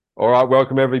All right,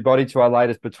 welcome everybody to our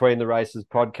latest Between the Races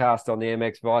podcast on the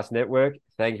MX Vice Network.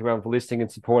 Thank you everyone for listening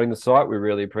and supporting the site. We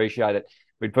really appreciate it.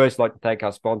 We'd first like to thank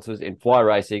our sponsors in Fly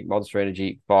Racing, Monster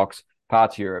Energy, Fox,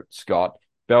 Parts Europe, Scott,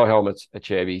 Bell Helmets,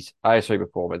 Acherbys, AS3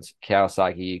 Performance,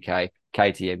 Kawasaki UK,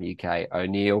 KTM UK,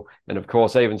 O'Neill, and of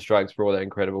course Even Strokes for all their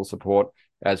incredible support.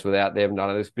 As without them, none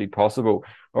of this would be possible.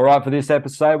 All right, for this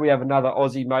episode, we have another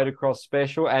Aussie motocross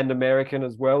special and American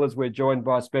as well, as we're joined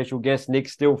by special guest Nic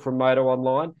Still from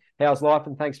MotoOnline. How's life,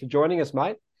 and thanks for joining us,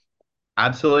 mate?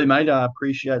 Absolutely, mate. I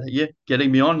appreciate it. Yeah,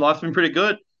 getting me on. Life's been pretty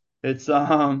good. It's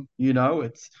I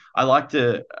like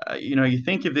to, you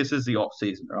think of this as the off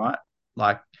season, right?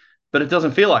 Like, but it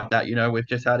doesn't feel like that. We've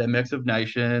just had MX of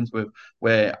Nations.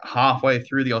 We're halfway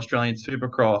through the Australian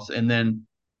Supercross, and then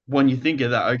when you think of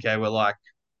that, okay, we're like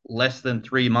less than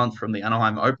 3 months from the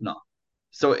Anaheim Opener.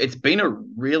 So it's been a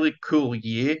really cool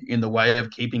year in the way of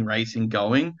keeping racing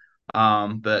going.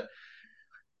 But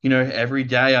every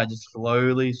day I just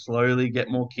slowly get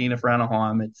more keener for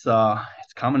Anaheim. It's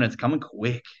coming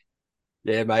quick.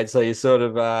 Yeah, mate. So you're sort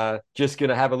of just going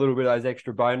to have a little bit of those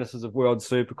extra bonuses of World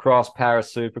Supercross,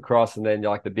 Paris Supercross, and then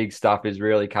like the big stuff is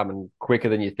really coming quicker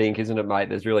than you think, isn't it, mate?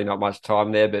 There's really not much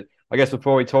time there. But I guess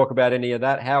before we talk about any of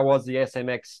that, how was the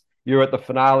SMX? You were at the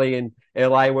finale in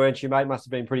LA, weren't you, mate? Must have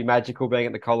been pretty magical being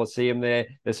at the Coliseum there.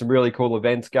 There's some really cool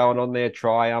events going on there.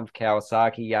 Triumph,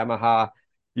 Kawasaki, Yamaha.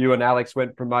 You and Alex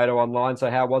went from MotoOnline. So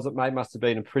how was it, mate? Must have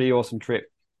been a pretty awesome trip.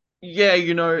 Yeah,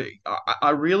 I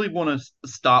really want to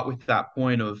start with that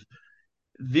point of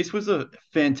this was a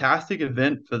fantastic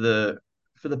event for the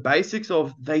basics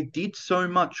of they did so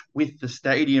much with the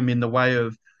stadium in the way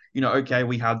of, okay,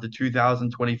 we have the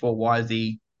 2024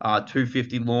 YZ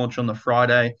 250 launch on the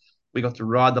Friday. We got to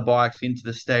ride the bikes into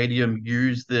the stadium,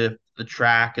 use the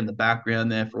track and the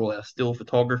background there for all our still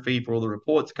photography, for all the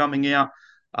reports coming out.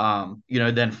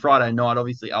 Then Friday night,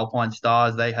 obviously Alpine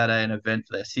Stars, they had an event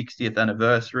for their 60th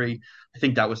anniversary. I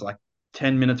think that was like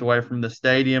 10 minutes away from the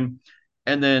stadium.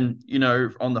 And then,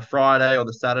 on the Friday or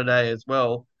the Saturday as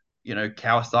well,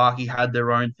 Kawasaki had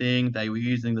their own thing. They were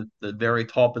using the very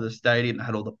top of the stadium. They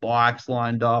had all the bikes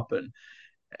lined up. And,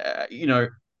 uh, you know,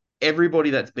 everybody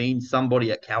that's been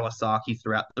somebody at Kawasaki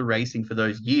throughout the racing for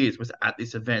those years was at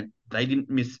this event. They didn't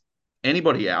miss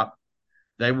anybody out.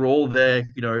 They were all there.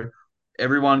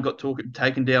 Everyone got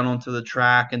taken down onto the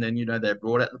track, and then they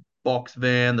brought out the box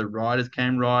van. The riders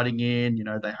came riding in.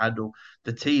 They had all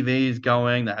the TVs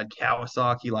going. They had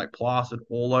Kawasaki like plastered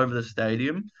all over the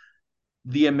stadium.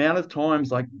 The amount of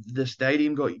times like the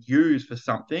stadium got used for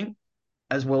something,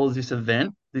 as well as this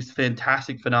event, this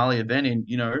fantastic finale event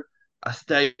in a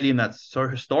stadium that's so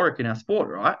historic in our sport,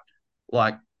 right?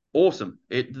 Like awesome.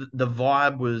 The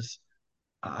vibe was.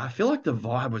 I feel like the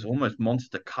vibe was almost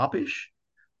Monster Cupish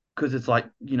because it's like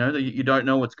you don't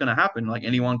know what's going to happen. Like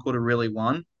anyone could have really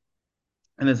won,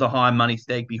 and there's a high money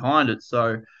stake behind it.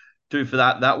 So, dude, for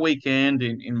that weekend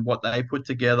in what they put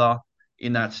together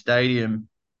in that stadium,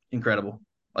 incredible.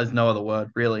 There's no other word,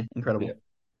 really Yeah. incredible.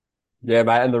 Yeah,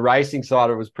 mate. And the racing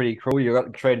side of it was pretty cool. You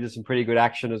got treated to some pretty good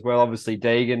action as well. Obviously,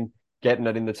 Deegan getting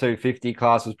it in the 250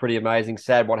 class was pretty amazing.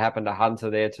 Sad what happened to Hunter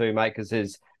there too, mate, because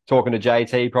his talking to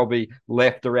JT probably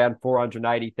left around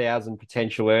 480,000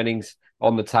 potential earnings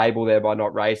on the table there by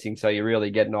not racing. So you really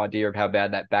get an idea of how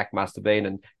bad that back must have been.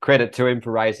 And credit to him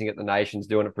for racing at the Nations,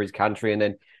 doing it for his country. And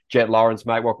then Jet Lawrence,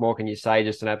 mate, what more can you say?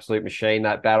 Just an absolute machine.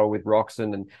 That battle with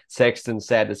Roxon and Sexton,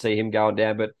 sad to see him going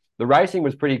down. But the racing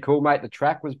was pretty cool, mate. The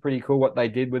track was pretty cool what they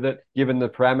did with it, given the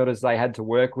parameters they had to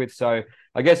work with. So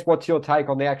I guess what's your take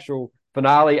on the actual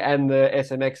finale and the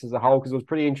SMX as a whole? Because it was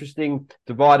pretty interesting,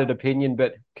 divided opinion,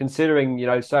 but considering,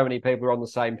 so many people are on the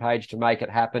same page to make it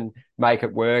happen, make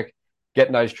it work,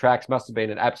 getting those tracks must have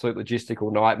been an absolute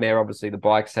logistical nightmare. Obviously, the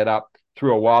bike setup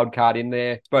threw a wild card in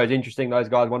there. I suppose interesting, those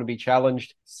guys want to be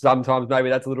challenged. Sometimes maybe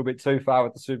that's a little bit too far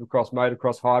with the supercross,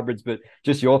 motocross hybrids, but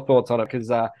just your thoughts on it, because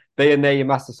being there, you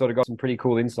must have sort of got some pretty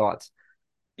cool insights.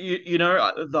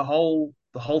 The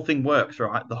whole thing works,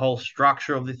 right? The whole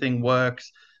structure of the thing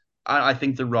works. I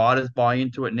think the riders buy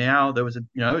into it now. There was a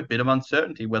bit of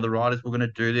uncertainty whether riders were going to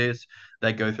do this.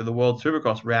 They go through the World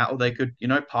Supercross route, or they could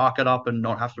park it up and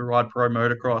not have to ride pro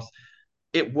motocross.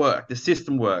 It worked. The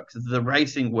system worked. The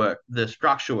racing worked. The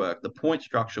structure worked. The point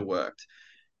structure worked.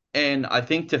 And I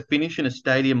think to finish in a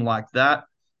stadium like that,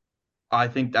 I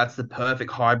think that's the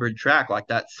perfect hybrid track. Like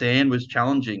that sand was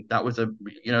challenging. That was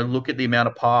look at the amount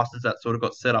of passes that sort of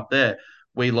got set up there.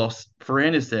 We lost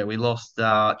Fernandez there. We lost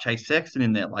Chase Sexton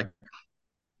in there. Like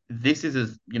this is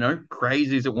as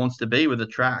crazy as it wants to be with a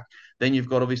track. Then you've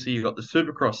got the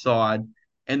Supercross side,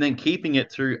 and then keeping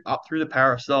it through up through the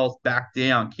parasols back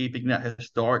down, keeping that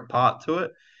historic part to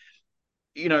it.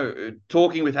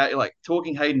 talking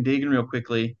Hayden Deegan real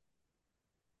quickly.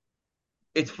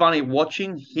 It's funny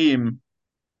watching him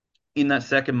in that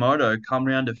second moto come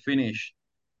around to finish.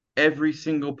 Every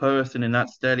single person in that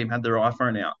stadium had their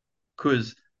iPhone out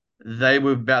because they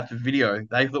were about to video.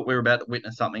 They thought we were about to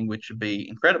witness something which would be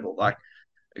incredible. Like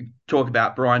talk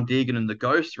about Brian Deegan and the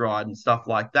Ghost Ride and stuff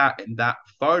like that in that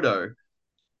photo.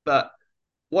 But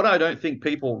what I don't think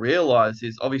people realize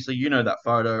is obviously that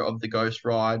photo of the Ghost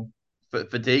Ride for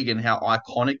Deegan, how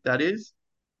iconic that is.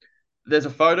 There's a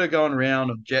photo going around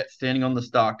of Jet standing on the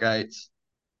start gates,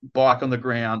 bike on the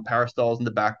ground, parasols in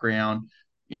the background.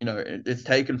 It's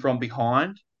taken from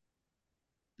behind.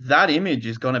 That image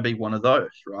is going to be one of those,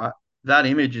 right? That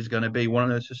image is going to be one of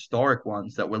those historic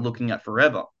ones that we're looking at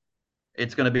forever.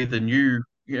 It's going to be the new,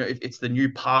 it's the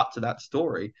new part to that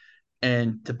story.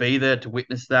 And to be there to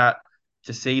witness that,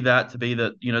 to see that, to be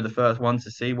the first ones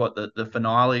to see what the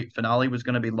finale was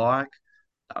going to be like.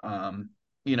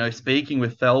 Speaking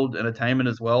with Feld Entertainment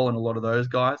as well, and a lot of those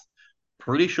guys,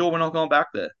 pretty sure we're not going back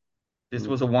there. This Mm.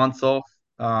 was a once off,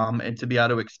 and to be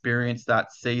able to experience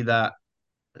that, see that,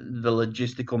 the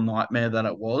logistical nightmare that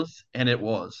it was, and it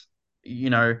was. You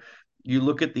know, you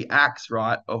look at the acts,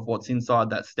 right, of what's inside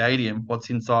that stadium, what's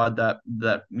inside uh,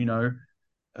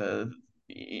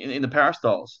 in the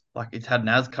Parastyles. Like it's had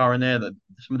NASCAR in there,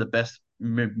 some of the best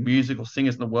musical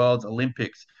singers in the world's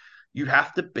Olympics. You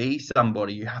have to be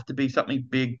somebody. You have to be something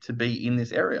big to be in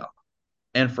this area.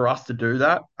 And for us to do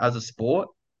that as a sport,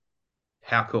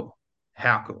 how cool?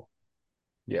 How cool?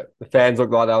 Yeah, the fans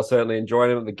looked like they were certainly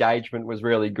enjoying it. The engagement was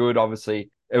really good.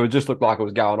 Obviously, it would just look like it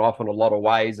was going off in a lot of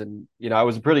ways. And, it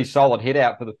was a pretty solid hit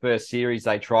out for the first series.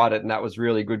 They tried it, and that was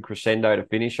really good crescendo to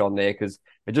finish on there because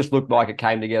it just looked like it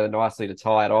came together nicely to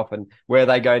tie it off. And where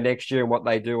they go next year and what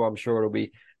they do, I'm sure it'll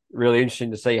be really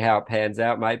interesting to see how it pans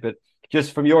out, mate. But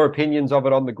just from your opinions of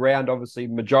it on the ground, obviously,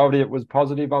 majority of it was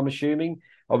positive, I'm assuming.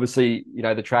 Obviously,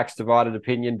 the track's divided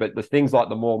opinion, but the things like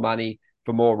the more money,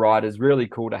 for more riders. Really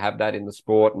cool to have that in the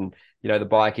sport. And, the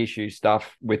bike issue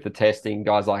stuff with the testing,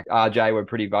 guys like RJ were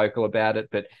pretty vocal about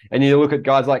it. And you look at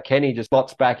guys like Kenny just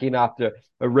slots back in after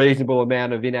a reasonable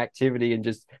amount of inactivity and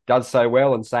just does so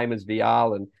well. And same as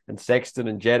Vial and Sexton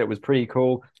and Jet, it was pretty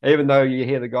cool. Even though you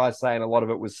hear the guys saying a lot of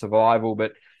it was survival,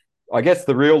 but I guess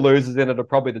the real losers in it are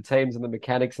probably the teams and the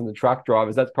mechanics and the truck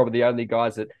drivers. That's probably the only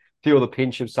guys that feel the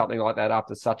pinch of something like that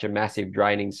after such a massive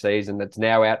draining season that's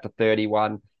now out to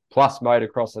 31 plus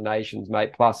motocross of nations,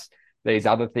 mate, plus these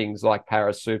other things like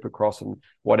Paris Supercross and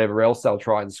whatever else they'll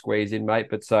try and squeeze in, mate.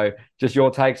 But so just your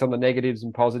takes on the negatives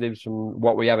and positives from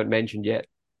what we haven't mentioned yet.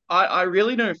 I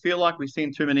really don't feel like we've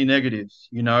seen too many negatives.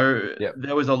 Yep.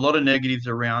 There was a lot of negatives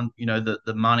around,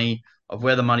 the money of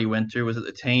where the money went to. Was it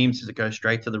the teams? Does it go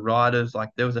straight to the riders? Like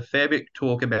there was a fair bit of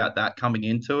talk about that coming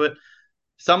into it.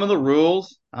 Some of the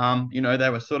rules, they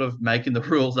were sort of making the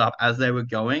rules up as they were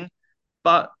going.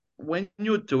 But when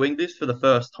you're doing this for the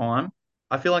first time,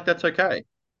 I feel like that's okay.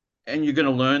 And you're going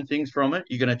to learn things from it.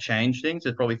 You're going to change things.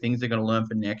 There's probably things they're going to learn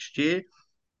for next year.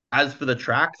 As for the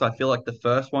tracks, I feel like the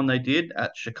first one they did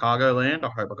at Chicagoland, I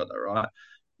hope I got that right.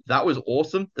 That was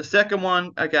awesome. The second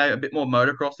one, okay, a bit more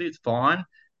motocrossy, it's fine.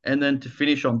 And then to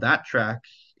finish on that track,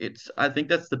 I think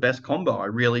that's the best combo. I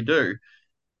really do.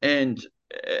 And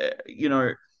uh, you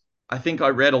know, I think I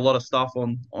read a lot of stuff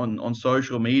on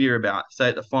social media about, say,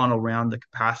 at the final round, the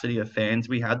capacity of fans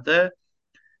we had there.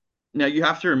 Now you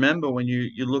have to remember when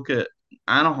you look at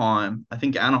Anaheim, I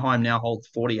think Anaheim now holds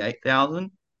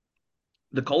 48,000.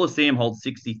 The Coliseum holds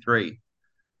 63.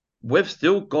 We've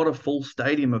still got a full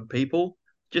stadium of people,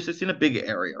 just it's in a bigger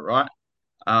area, right?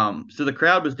 So the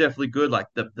crowd was definitely good. Like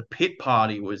the pit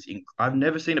party I've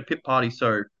never seen a pit party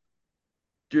so,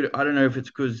 dude. I don't know if it's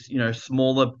because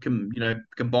smaller,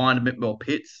 combined a bit more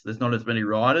pits. There's not as many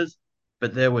riders,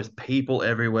 but there was people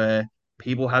everywhere,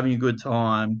 people having a good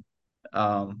time.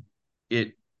 Um,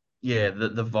 it, yeah,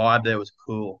 the vibe there was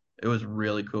cool. It was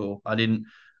really cool. I didn't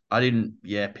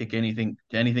pick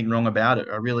anything wrong about it.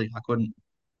 I couldn't.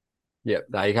 Yeah,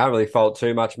 no, you can't really fault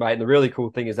too much, mate. And the really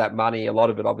cool thing is that money, a lot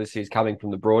of it obviously is coming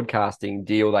from the broadcasting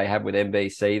deal they have with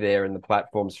NBC there and the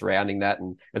platform surrounding that.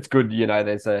 And it's good,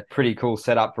 there's a pretty cool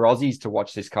setup for Aussies to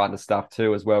watch this kind of stuff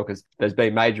too, as well, because there's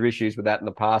been major issues with that in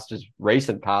the past, just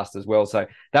recent past as well. So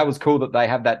that was cool that they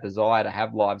have that desire to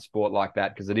have live sport like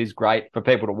that, because it is great for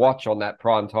people to watch on that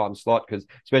prime time slot, because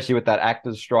especially with that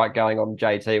actors strike going on,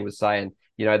 JT was saying,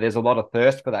 there's a lot of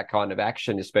thirst for that kind of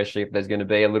action, especially if there's going to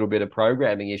be a little bit of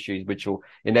programming issues, which will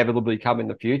inevitably come in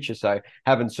the future. So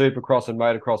having Supercross and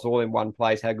motocross all in one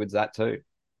place, how good's that too?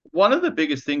 One of the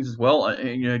biggest things as well,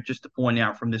 just to point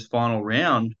out from this final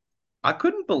round, I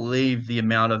couldn't believe the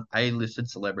amount of A-listed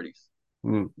celebrities.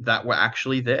 Mm. that were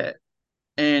actually there.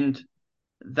 And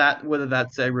that, whether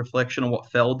that's a reflection on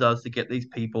what Fell does to get these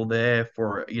people there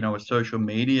for, a social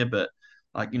media, but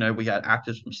like, we had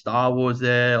actors from Star Wars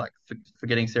there, like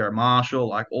forgetting Sarah Marshall,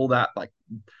 like all that, like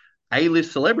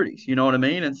A-list celebrities, you know what I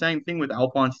mean? And same thing with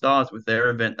Alpine Stars with their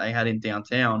event they had in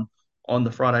downtown on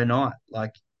the Friday night.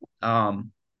 Like,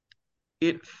 um,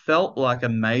 it felt like a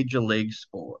major league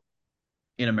sport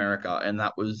in America, and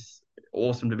that was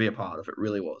awesome to be a part of. It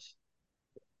really was.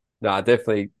 No, it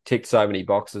definitely ticked so many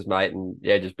boxes, mate. And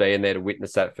yeah, just being there to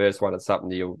witness that first one is something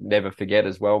that you'll never forget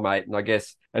as well, mate. And I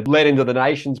guess it led into the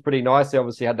Nations pretty nicely.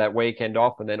 Obviously had that weekend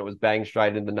off and then it was bang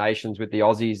straight into the Nations with the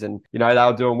Aussies. And, they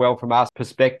were doing well from us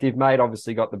perspective, mate.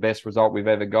 Obviously got the best result we've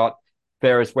ever got.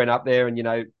 Ferris went up there and,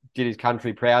 did his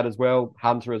country proud as well.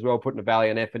 Hunter as well, putting a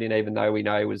valiant effort in, even though we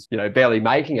know he was, barely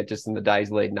making it just in the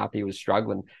days leading up. He was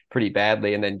struggling pretty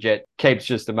badly. And then Jet keeps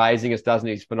just amazing us, doesn't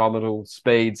he? He's phenomenal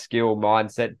speed, skill,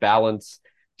 mindset, balance,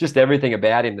 just everything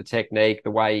about him, the technique, the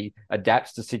way he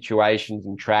adapts to situations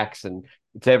and tracks, and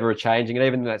it's ever changing. And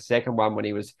even in that second one, when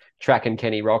he was tracking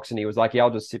Kenny Rocks, and he was like, yeah,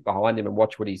 I'll just sit behind him and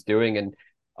watch what he's doing. And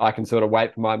I can sort of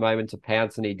wait for my moment to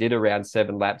pounce. And he did around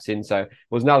 7 laps in. So it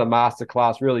was another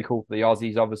masterclass, really cool for the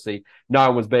Aussies. Obviously, no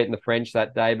one was beating the French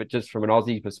that day, but just from an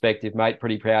Aussie perspective, mate,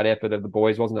 pretty proud effort of the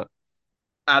boys, wasn't it?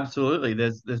 Absolutely.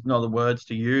 There's no other words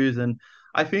to use. And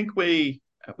I think we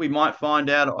might find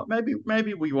out, or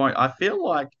maybe we won't. I feel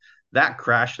like that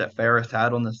crash that Ferris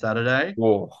had on the Saturday,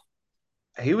 Oh,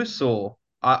 he was sore.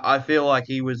 I feel like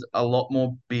he was a lot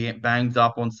more banged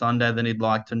up on Sunday than he'd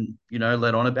like to,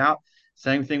 let on about.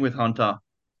 Same thing with Hunter.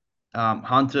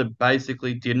 Hunter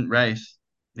basically didn't race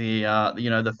the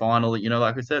final.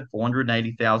 Like I said,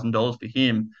 $480,000 for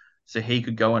him, so he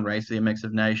could go and race the MX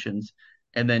of Nations,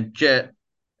 and then Jet,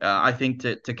 I think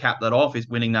to cap that off is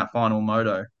winning that final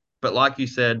moto. But like you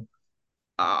said,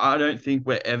 I don't think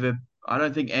we're ever. I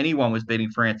don't think anyone was beating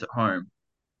France at home.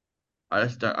 I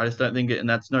just don't think it, and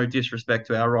that's no disrespect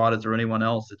to our riders or anyone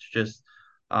else. It's just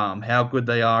how good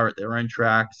they are at their own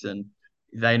tracks, and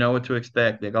they know what to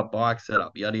expect. They got bikes set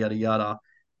up, yada yada yada.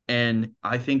 And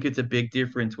I think it's a big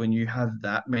difference when you have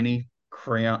that many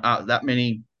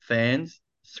fans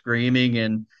screaming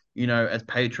and as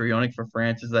patriotic for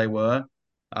France as they were.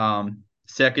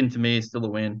 Second to me is still a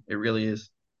win. It really is.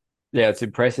 yeah, it's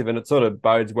impressive, and it sort of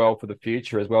bodes well for the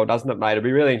future as well, doesn't it, mate? It'll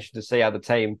be really interesting to see how the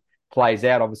team plays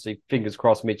out. Obviously, fingers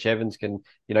crossed Mitch Evans can,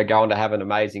 go on to have an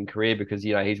amazing career because,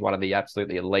 he's one of the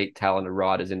absolutely elite talented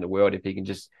riders in the world. If he can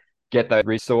just get those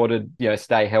wrists sorted,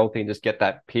 stay healthy and just get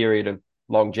that period of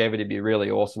longevity, be really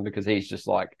awesome because he's just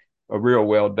like a real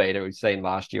world beater. We've seen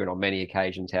last year and on many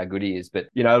occasions how good he is. But,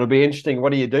 it'll be interesting.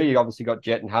 What do? You obviously got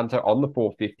Jet and Hunter on the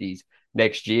 450s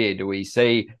next year. Do we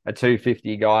see a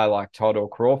 250 guy like Todd or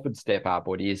Crawford step up,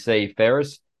 or do you see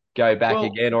Ferris go back Well,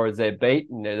 again, or is there beat?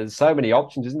 And there's so many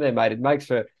options, isn't there, mate? It makes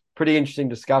for pretty interesting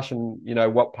discussion,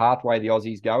 what pathway the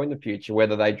Aussies go in the future,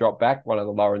 whether they drop back one of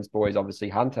the Lawrence boys, obviously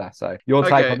Hunter. So your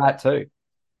take on okay. that too.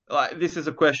 Like this is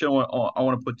a question I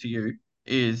want to put to you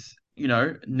is,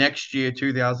 next year,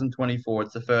 2024,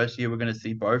 it's the first year we're going to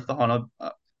see both the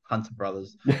Hunter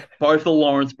brothers, both the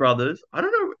Lawrence brothers. I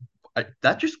don't know.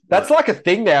 That just That's like a works.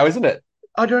 thing now, isn't it?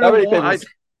 I don't So know many why. people.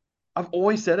 I've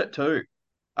always said it too.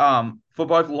 For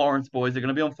both Lawrence boys, they're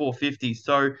going to be on 450.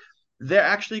 So they're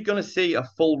actually going to see a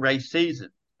full race season,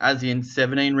 as in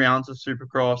 17 rounds of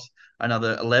Supercross,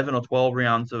 another 11 or 12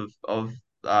 rounds of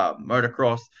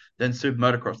motocross, then Super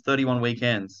Motocross, 31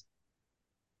 weekends.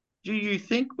 Do you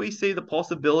think we see the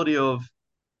possibility of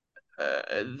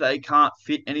they can't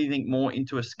fit anything more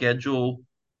into a schedule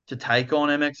to take on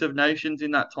MX of Nations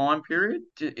in that time period?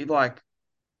 Like,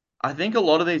 I think a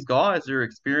lot of these guys are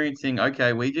experiencing,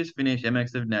 okay, we just finished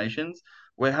MX of Nations.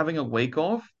 We're having a week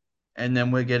off, and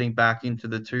then we're getting back into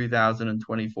the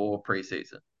 2024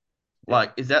 preseason. Yeah.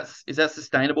 Like, is that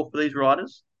sustainable for these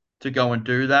riders to go and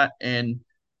do that? And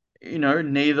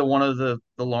neither one of the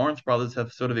Lawrence brothers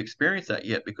have sort of experienced that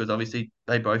yet because obviously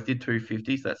they both did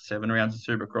 250s. That's 7 rounds of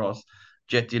Supercross.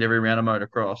 Jet did every round of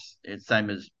motocross. It's same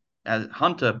as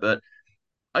Hunter, but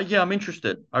yeah, I'm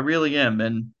interested. I really am.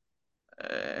 And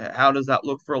how does that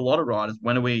look for a lot of riders?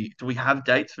 Do we have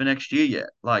dates for next year yet?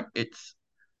 Like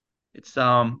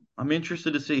I'm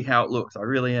interested to see how it looks. I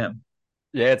really am.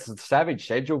 Yeah, it's a savage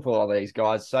schedule for a lot of these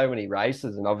guys. So many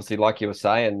races, and obviously, like you were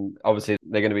saying, obviously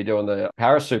they're going to be doing the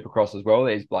Paris Supercross as well.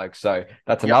 These blokes, so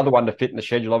that's Yep. another one to fit in the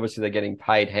schedule. Obviously, they're getting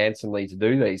paid handsomely to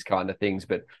do these kind of things,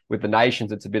 but with the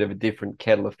nations, it's a bit of a different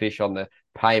kettle of fish on the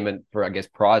payment for, I guess,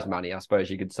 prize money. I suppose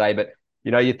you could say, but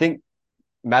you think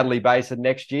Madley Basin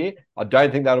next year. I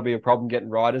don't think that'll be a problem getting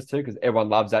riders to because everyone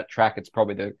loves that track. It's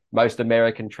probably the most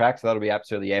American track, so that'll be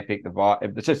absolutely epic.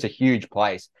 It's just a huge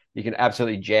place. You can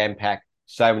absolutely jam pack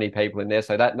so many people in there.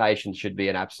 So that nation should be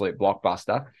an absolute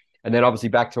blockbuster. And then obviously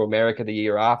back to America the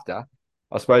year after,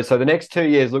 I suppose. So the next 2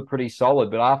 years look pretty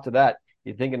solid, but after that,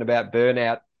 you're thinking about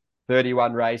burnout.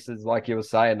 31 races, like you were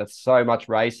saying, that's so much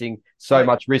racing, so Mate,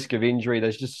 much risk of injury.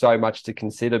 There's just so much to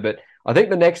consider. But I think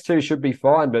the next two should be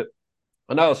fine. But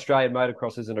I know Australian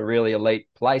motocross isn't a really elite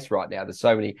place right now. There's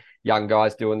so many young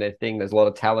guys doing their thing. There's a lot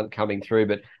of talent coming through.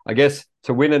 But I guess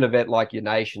to win an event like your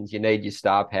nations, you need your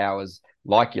star powers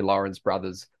like your Lawrence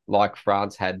brothers, like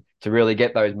France had, to really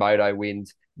get those moto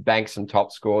wins, bank some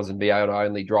top scores, and be able to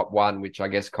only drop one, which I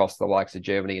guess cost the likes of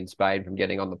Germany and Spain from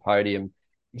getting on the podium.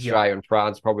 yeah. Australia and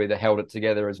France probably that held it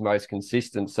together as most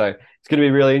consistent. So it's going to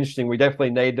be really interesting. We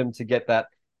definitely need them to get that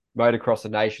motocross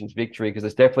of nations victory because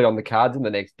it's definitely on the cards in the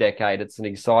next decade. It's an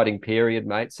exciting period,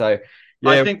 mate. So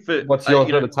I yeah, think for what's your you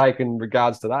sort know, of take in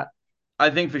regards to that? I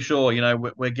think for sure,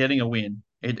 we're getting a win.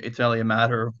 It's only a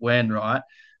matter of when, right?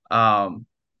 Um,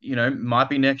 might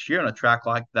be next year on a track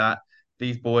like that.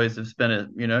 These boys have spent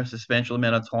a substantial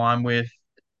amount of time with.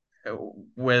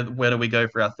 Where do we go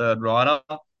for our third rider?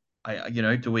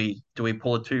 Do we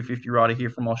pull a 250 rider here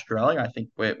from Australia? I think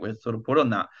we're sort of put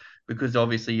on that because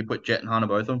obviously you put Jet and Hunter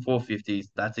both on 450s.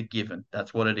 That's a given.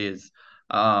 That's what it is.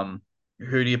 Who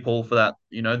do you pull for that?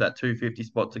 That 250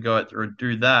 spot to go out through and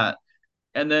do that?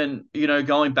 And then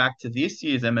going back to this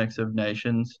year's MX of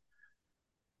Nations,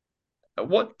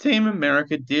 what Team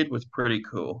America did was pretty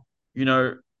cool. You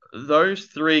know, those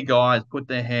three guys put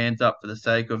their hands up for the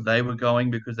sake of they were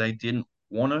going because they didn't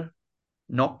want to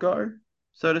not go,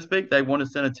 so to speak. They want to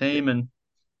send a team, and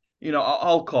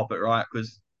I'll cop it, right?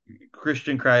 Because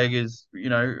Christian Craig is,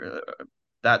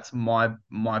 that's my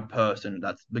person.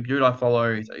 That's the dude I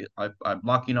follow. I'm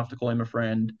lucky enough to call him a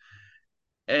friend,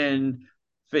 and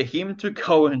for him to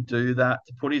go and do that,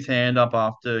 to put his hand up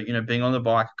after being on the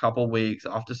bike a couple of weeks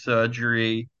after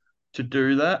surgery, to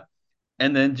do that,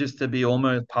 and then just to be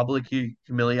almost publicly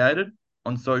humiliated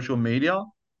on social media,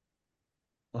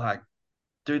 like,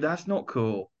 dude, that's not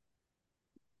cool.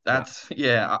 No. That's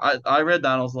yeah. I read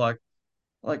that and I was like,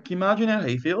 can you imagine how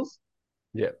he feels?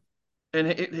 Yeah, And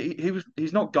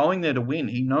he's not going there to win.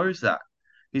 He knows that.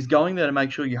 He's going there to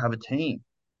make sure you have a team,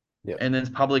 yeah. and then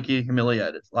it's publicly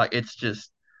humiliated. Like it's just,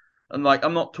 and like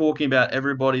I'm not talking about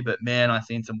everybody, but man, I've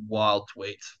seen some wild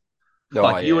tweets. Oh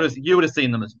Like you would yeah, have you would have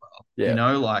seen them as well.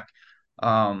 yeah. Like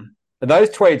um, And those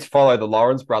tweets follow the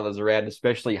Lawrence brothers around,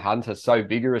 especially Hunter, so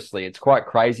vigorously. It's quite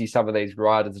crazy. Some of these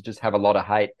riders just have a lot of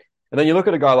hate. And then you look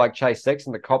at a guy like Chase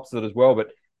Sexton that cops it as well, but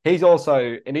he's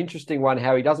also an interesting one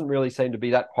how he doesn't really seem to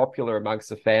be that popular amongst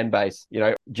the fan base.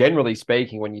 Generally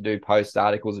speaking, when you do post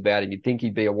articles about him, you'd think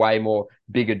he'd be a way more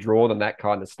bigger draw than that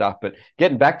kind of stuff. But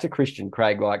getting back to Christian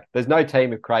Craig, like there's no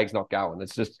team if Craig's not going.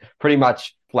 It's just pretty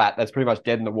much flat. That's pretty much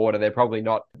dead in the water. They're probably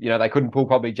not, they couldn't pull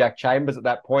probably Jack Chambers at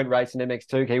that point racing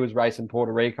MX2. He was racing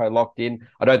Puerto Rico locked in.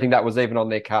 I don't think that was even on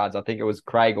their cards. I think it was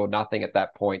Craig or nothing at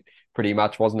that point, pretty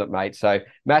much, wasn't it, mate? So it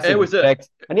massive was a respect.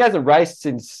 And he hasn't raced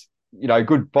since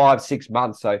good 5-6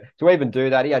 months. So to even do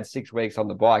that, he had 6 weeks on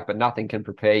the bike, but nothing can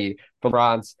prepare you for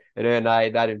France and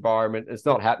Ernay, that environment. It's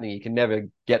not happening. You can never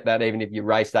get that, even if you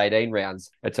raced 18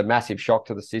 rounds. It's a massive shock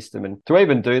to the system. And to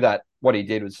even do that, what he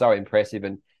did was so impressive.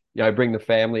 And, bring the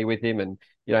family with him and,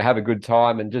 have a good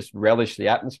time and just relish the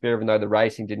atmosphere, even though the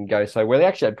racing didn't go so well. They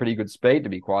actually had pretty good speed, to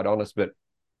be quite honest. But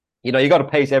you got to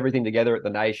piece everything together at the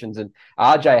nations. And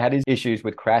RJ had his issues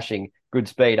with crashing. Good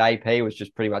speed. AP was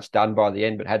just pretty much done by the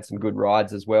end, but had some good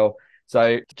rides as well.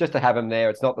 So just to have them there,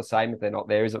 it's not the same if they're not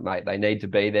there, is it, mate? They need to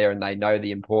be there and they know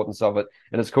the importance of it.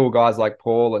 And it's cool guys like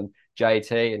Paul and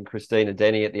JT and Christina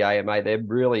Denny at the AMA. They're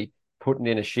really putting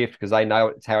in a shift because they know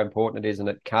it's how important it is and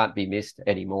it can't be missed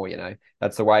anymore.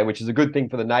 That's the way, which is a good thing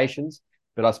for the nations.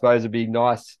 But I suppose it'd be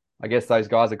nice. I guess those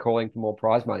guys are calling for more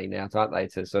prize money now, aren't they,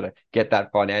 to sort of get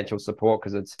that financial support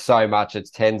because it's so much, it's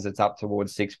tens, it's up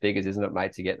towards six figures, isn't it,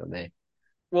 mate, to get them there?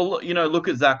 well, look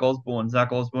at Zach Osborne.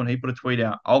 Zach Osborne, he put a tweet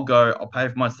out. I'll go. I'll pay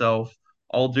for myself.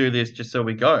 I'll do this just so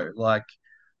we go. Like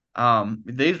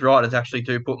these riders actually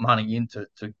do put money into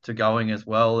to going as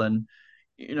well, and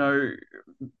you know,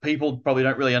 people probably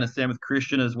don't really understand with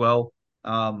Christian as well.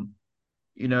 Um,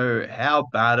 how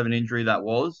bad of an injury that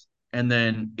was, and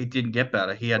then it didn't get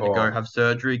better. He had to go Oh, have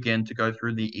surgery again to go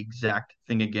through the exact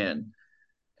thing again,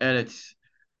 and it's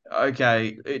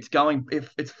okay. It's going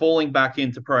if it's falling back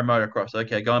into pro motocross.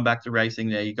 Okay, going back to racing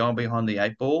there, you're going behind the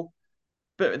eight ball.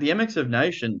 But the MX of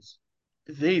Nations,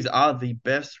 these are the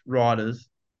best riders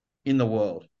in the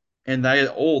world. and they are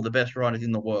all the best riders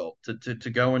in the world. To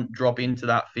go and drop into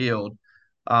that field,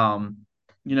 um,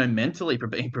 mentally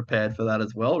being prepared for that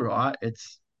as well, right?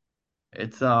 It's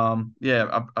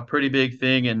yeah, a pretty big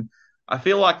thing, and I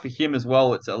feel like for him as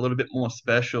well, it's a little bit more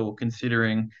special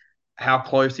considering how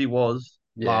close he was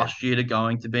Yeah. last year to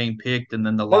going to being picked, and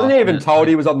then the Wasn't he last even minute told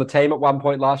he tweak. was on the team at one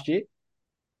point last year?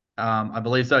 I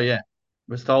believe so. Yeah,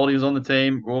 was told he was on the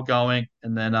team. We're all going,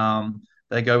 and then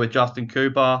they go with Justin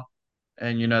Cooper,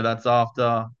 and that's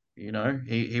after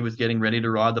he was getting ready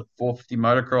to ride the 450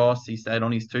 motocross. He stayed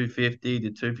on his 250,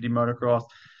 did 250 motocross.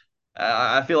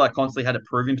 I feel like constantly had to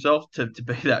prove himself to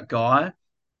be that guy,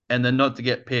 and then not to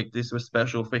get picked. This was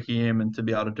special for him, and to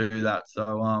be able to do that.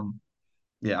 So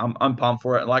yeah, I'm pumped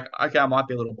for it. Like, okay, I might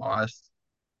be a little biased,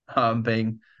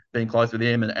 being close with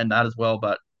him and that as well.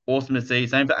 But awesome to see.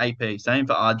 Same for AP. Same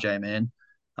for RJ, man.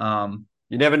 Um,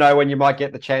 You never know when you might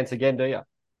get the chance again, do you?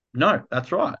 no,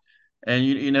 that's right. And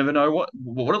you never know what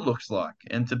it looks like,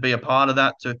 and to be a part of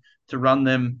that, to run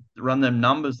them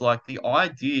numbers, like the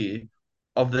idea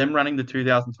of them running the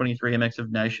 2023 MX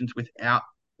of Nations without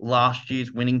last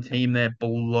year's winning team there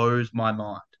blows my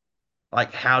mind.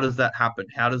 Like, how does that happen?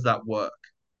 How does that work?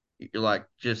 You're like,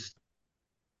 just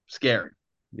scary.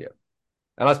 Yeah.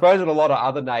 And I suppose in a lot of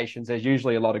other nations, there's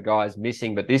usually a lot of guys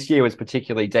missing, but this year was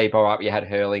particularly deep. All right, you had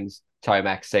Hurlings,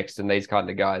 Tomac, Sexton, these kind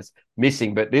of guys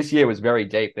missing, but this year was very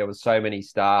deep. There was so many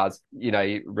stars,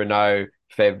 Renault,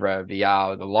 Fevre,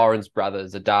 Vial, the Lawrence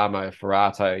brothers, Adamo,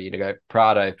 Ferrato,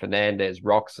 Prado, Fernandez,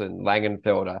 Roxon,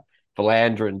 Langenfelder,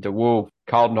 Philandron, De Wolf,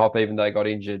 Coldenhop, even though he got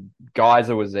injured.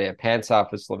 Geyser was there, Pansar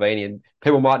for Slovenia. And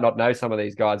people might not know some of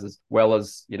these guys as well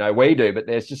as, we do, but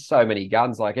there's just so many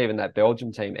guns. Like even that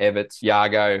Belgium team, Everts,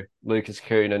 Jago, Lucas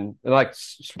Kuhn, and like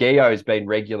Gio's been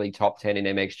regularly top 10 in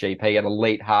MXGP, an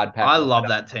elite hard pack I love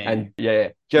rider. that team. And yeah,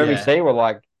 Jeremy Yeah. Sewell,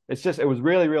 like it was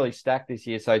really, really stacked this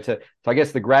year. So I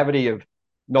guess the gravity of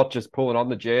not just pulling on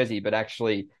the jersey, but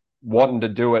actually wanting to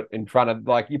do it in front of,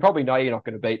 like, you probably know you're not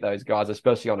going to beat those guys,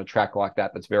 especially on a track like that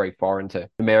that's very foreign to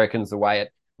Americans, the way it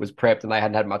was prepped, and they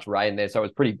hadn't had much rain there. So it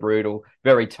was pretty brutal,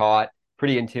 very tight,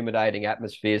 pretty intimidating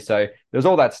atmosphere. So there's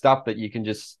all that stuff that you can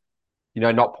just,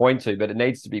 not point to, but it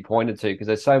needs to be pointed to because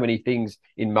there's so many things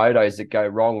in motos that go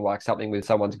wrong, like something with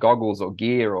someone's goggles or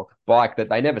gear or bike that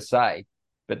they never say,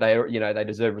 but they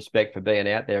deserve respect for being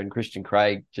out there. And Christian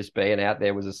Craig just being out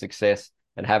there was a success,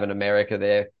 and having America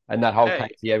there and that whole Hey,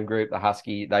 KTM group, the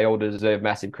Husky, they all deserve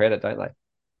massive credit, don't they?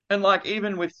 and like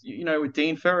even with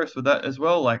Dean Ferris with that as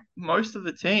well, like most of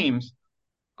the teams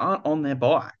aren't on their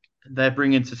bike. They're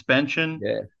bringing suspension,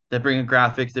 Yeah. they're bringing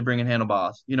graphics, they're bringing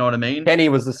handlebars. You know what I mean? Kenny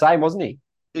was the same, wasn't he?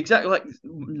 Exactly. Like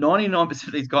 99%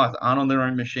 of these guys aren't on their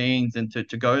own machines, and to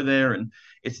go there, and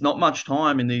it's not much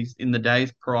time in the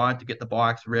days prior to get the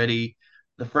bikes ready.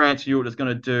 The France Europe is going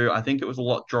to do, I think it was a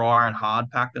lot drier and hard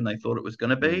packed than they thought it was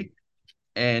going to Mm. be.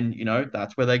 And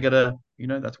that's where they get a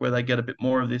bit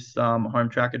more of this home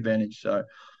track advantage. So,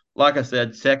 like I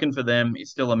said, second for them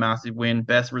is still a massive win.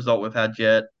 Best result we've had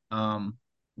yet.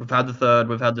 We've had the third,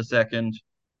 we've had the second.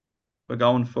 We're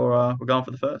going for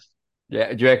the first.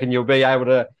 Yeah. Do you reckon you'll be able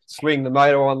to swing the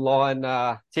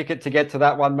MotoOnline ticket to get to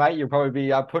that one, mate? You'll probably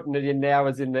be putting it in now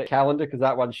as in the calendar because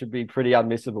that one should be pretty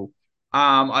unmissable.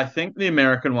 I think the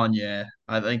American one, yeah.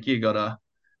 I think you gotta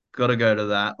go to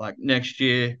that. Like next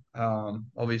year,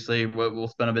 obviously we'll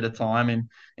spend a bit of time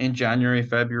in January,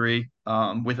 February,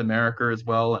 with America as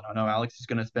well. And I know Alex is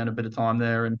going to spend a bit of time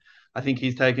there, and I think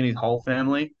he's taken his whole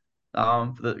family,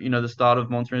 for the start of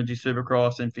Monster Energy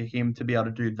Supercross, and for him to be able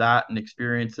to do that and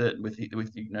experience it with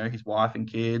his wife and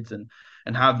kids, and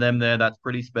have them there, that's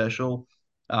pretty special.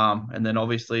 And then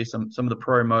obviously some of the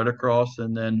pro motocross,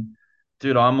 and then,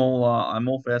 dude, I'm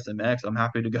all for SMX. I'm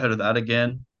happy to go to that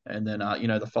again. And then,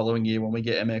 the following year when we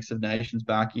get MX of Nations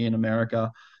back in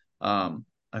America,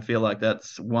 I feel like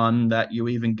that's one that you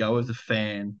even go as a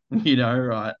fan,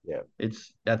 right? Yeah.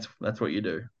 That's what you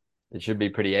do. It should be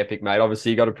pretty epic, mate.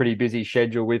 Obviously, you got a pretty busy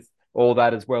schedule with all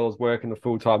that as well as working the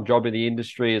full-time job in the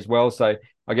industry as well. So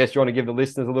I guess you want to give the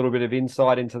listeners a little bit of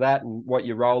insight into that and what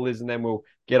your role is, and then we'll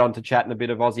get on to chatting a bit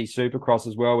of Aussie Supercross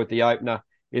as well with the opener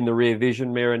in the rear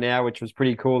vision mirror now, which was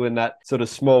pretty cool in that sort of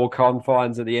small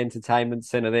confines of the entertainment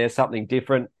center there. Something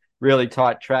different, really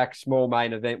tight track, small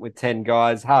main event with 10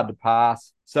 guys, hard to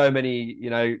pass. So many,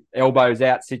 elbows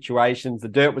out situations. The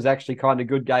dirt was actually kind of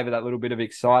good, gave it that little bit of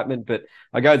excitement, but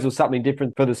I guess it was something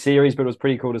different for the series, but it was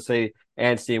pretty cool to see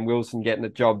Anstey and Wilson getting the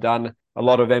job done. A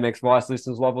lot of MX Vice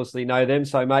listeners will obviously know them.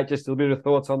 So, mate, just a bit of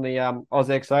thoughts on the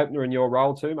AusX opener and your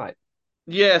role too, mate.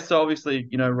 Yeah, so obviously,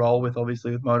 roll with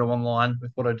obviously with MotoOnline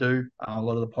with what I do, a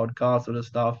lot of the podcast sort of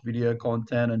stuff, video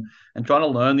content, and trying to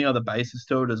learn the other bases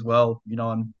to it as well.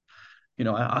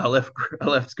 I left I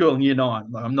left school in year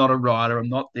 9. Like, I'm not a writer, I'm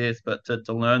not this, but to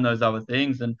learn those other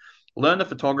things and learn the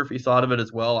photography side of it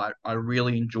as well. I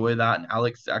really enjoy that. And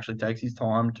Alex actually takes his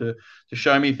time to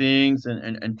show me things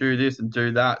and do this and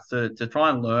do that. So to try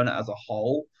and learn it as a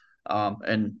whole.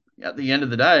 And at the end of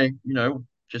the day,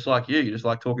 just like you just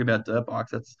like talking about dirt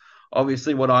bikes. That's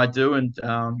obviously what I do, and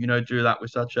do that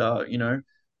with such a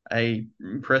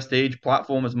prestige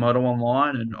platform as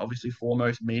MotoOnline, and obviously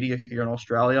foremost media here in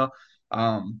Australia.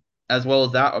 As well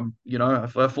as that,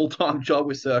 a full-time job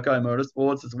with Serco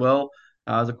Motorsports as well,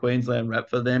 as a Queensland rep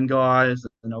for them guys,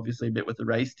 and obviously a bit with the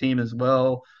race team as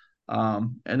well.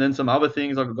 And then some other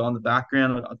things I could go in the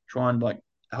background. I try and like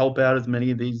help out as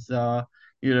many of these, SX3,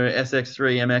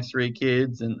 MX3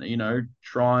 kids, and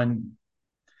try and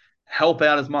help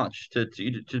out as much to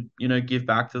give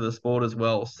back to the sport as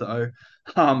well. So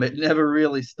it never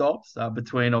really stops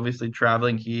between obviously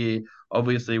traveling here,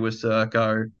 obviously with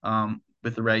Serco,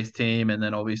 with the race team, and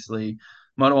then obviously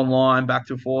MotoOnline back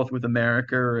and forth with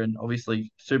America, and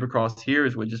obviously Supercross here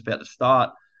as we're just about to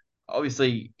start.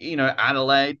 Obviously,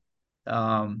 Adelaide,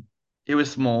 it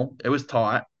was small, it was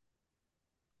tight.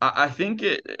 I think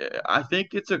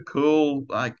it's a cool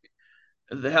like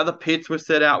how the pits were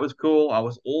set out was cool. I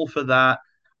was all for that.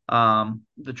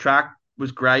 The track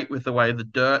was great with the way the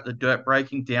dirt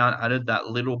breaking down added that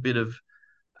little bit of,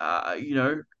 uh, you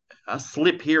know, a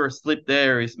slip here, a slip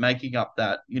there is making up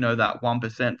that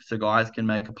 1% so guys can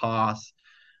make a pass.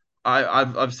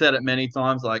 I've said it many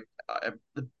times, like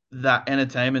that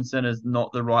entertainment center is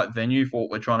not the right venue for what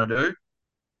we're trying to do.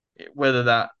 Whether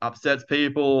that upsets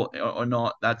people or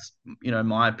not, that's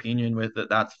my opinion with it.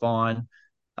 That's fine.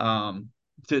 Um,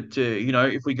 to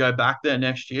if we go back there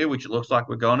next year, which it looks like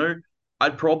we're going to,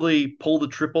 I'd probably pull the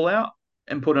triple out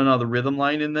and put another rhythm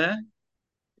lane in there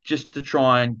just to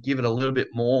try and give it a little bit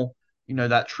more.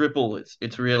 That triple,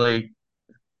 it's really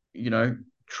you know,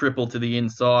 triple to the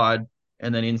inside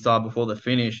and then inside before the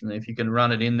finish. And if you can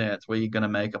run it in there, it's where you're going to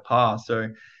make a pass. So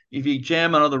if you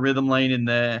jam another rhythm lane in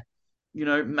there,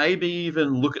 maybe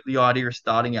even look at the idea of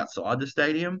starting outside the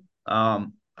stadium. I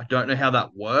don't know how that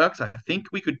works. I think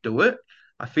we could do it.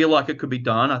 I feel like it could be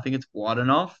done. I think it's wide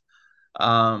enough.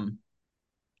 Um,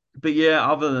 but yeah,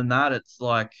 other than that, it's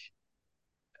like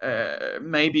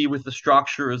maybe with the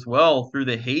structure as well through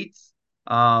the heats.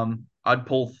 I'd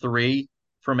pull 3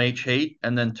 from each heat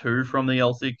and then 2 from the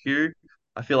LCQ.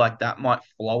 I feel like that might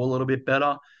flow a little bit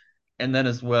better. And then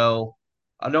as well,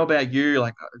 I know about you,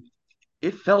 like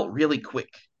it felt really quick.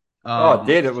 Oh, it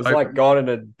did. It was So like gone in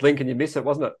a blink and you miss it,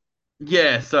 wasn't it?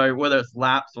 yeah, so whether it's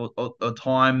laps or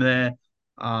time there,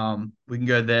 we can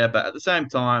go there. But at the same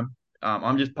time,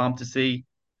 I'm just pumped to see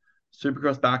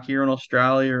Supercross back here in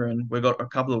Australia, and we've got a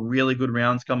couple of really good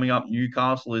rounds coming up.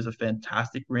 Newcastle is a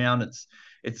fantastic round.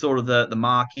 It's sort of the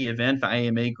marquee event for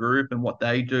AME Group and what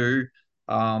they do.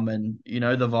 And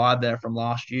the vibe there from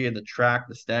last year, the track,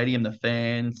 the stadium, the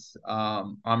fans.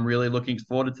 I'm really looking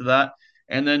forward to that.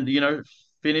 And then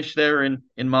finish there in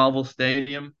Marvel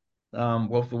Stadium,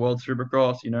 well for World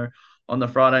Supercross. On the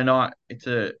Friday night, it's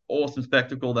a awesome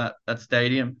spectacle that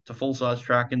stadium. It's a full size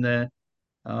track in there.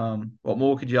 What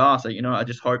more could you ask? I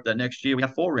just hope that next year we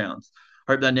have 4 rounds.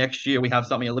 Hope that next year we have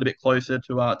something a little bit closer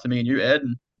to me and you, Ed.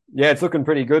 And Yeah, it's looking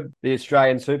pretty good, the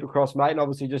Australian Supercross, mate. And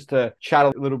obviously, just to chat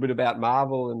a little bit about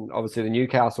Marvel and obviously the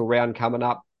Newcastle round coming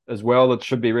up as well, it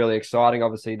should be really exciting.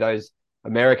 Obviously, those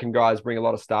American guys bring a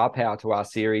lot of star power to our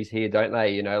series here, don't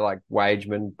they? Like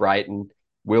Wageman, Brayton,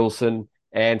 Wilson,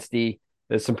 Anstey.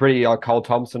 There's some pretty Cole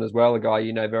Thompson as well, a guy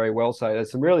you know very well. So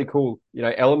there's some really cool,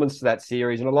 elements to that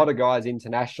series, and a lot of guys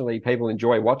internationally, people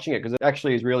enjoy watching it because it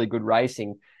actually is really good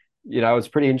racing. It's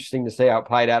pretty interesting to see how it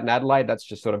played out in Adelaide. That's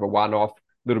just sort of a one-off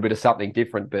little bit of something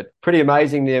different, but pretty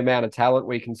amazing the amount of talent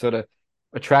we can sort of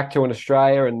attract to in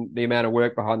Australia and the amount of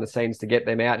work behind the scenes to get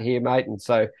them out here, mate. And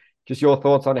so just your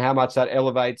thoughts on how much that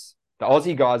elevates the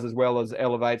Aussie guys as well as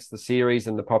elevates the series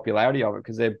and the popularity of it,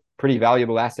 because they're pretty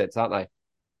valuable assets, aren't they?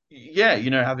 yeah,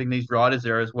 having these riders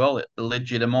there as well, it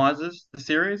legitimizes the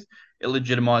series. It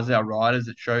legitimizes our riders.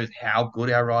 It shows how good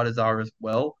our riders are as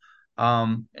well.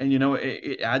 And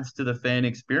it adds to the fan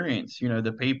experience.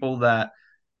 The people that,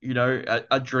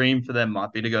 a dream for them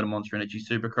might be to go to Monster Energy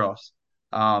Supercross.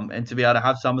 And to be able to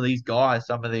have some of these guys,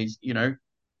 some of these,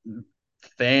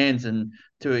 fans, and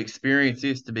to experience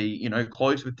this, to be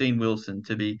close with Dean Wilson,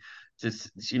 to be to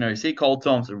see Cole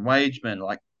Thompson, Wageman,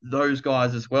 like those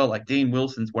guys as well. Like Dean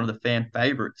Wilson's one of the fan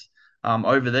favorites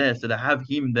over there, so to have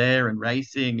him there and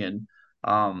racing and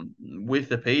with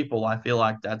the people, I feel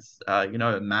like that's a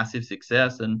massive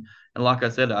success. And like I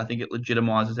said, I think it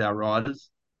legitimizes our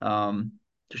riders to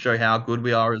show how good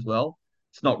we are as well.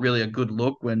 It's not really a good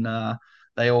look when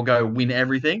they all go win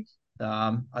everything.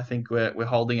 I think we're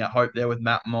holding out hope there with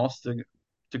Matt Moss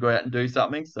to go out and do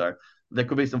something. So there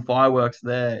could be some fireworks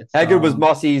there. It's How good was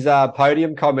Mossy's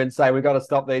podium comment saying we've got to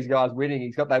stop these guys winning?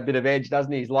 He's got that bit of edge,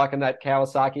 doesn't he? He's liking that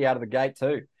Kawasaki out of the gate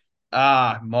too.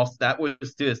 Moss, that was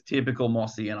just typical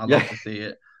Mossy, and I'd Yeah, love to see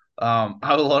it. I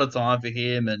have a lot of time for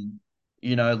him, and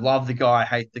love the guy,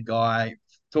 hate the guy,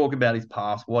 talk about his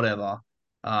past, whatever.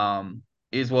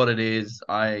 Is what it is.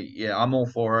 I'm all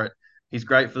for it. He's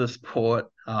great for the sport.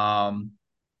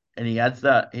 And he adds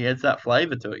that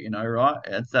flavor to it, right?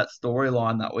 It's that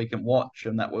storyline that we can watch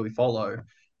and that we follow.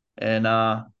 And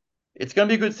it's going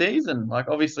to be a good season. Like,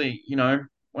 obviously,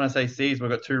 when I say season,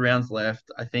 we've got 2 rounds left.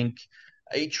 I think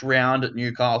each round at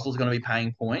Newcastle is going to be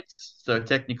paying points. So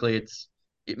technically,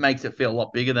 it makes it feel a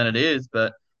lot bigger than it is.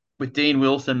 But with Dean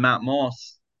Wilson, Matt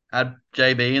Moss, add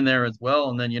JB in there as well,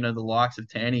 and then the likes of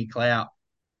Tanny, Clout,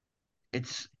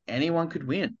 it's anyone could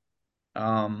win. So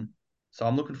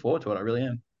I'm looking forward to it. I really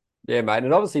am. yeah, mate. And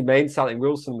it obviously means something.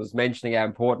 Wilson was mentioning how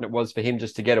important it was for him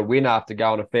just to get a win after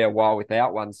going a fair while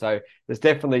without one. So there's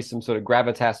definitely some sort of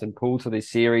gravitas and pull to this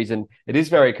series, and it is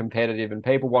very competitive. And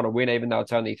people want to win, even though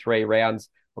it's only 3 rounds.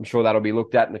 I'm sure that'll be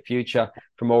looked at in the future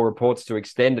from all reports to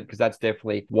extend it because that's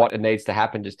definitely what it needs to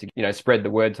happen just to spread the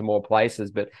word to more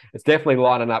places. But it's definitely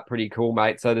lining up pretty cool,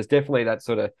 mate. So there's definitely that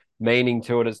sort of meaning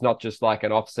to it. It's not just like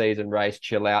an off-season race,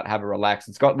 chill out, have a relax.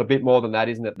 It's got a bit more than that,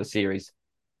 isn't it? The series.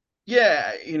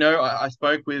 Yeah, I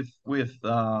spoke with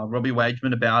Robbie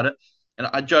Wageman about it, and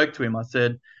I joked to him. I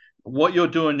said, "What you're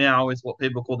doing now is what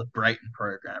people call the Brayton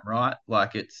program, right?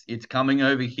 Like it's coming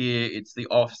over here. It's the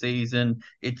off season.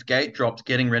 It's gate drops,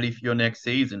 getting ready for your next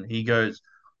season." He goes,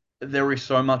 "There is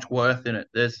so much worth in it.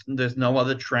 There's no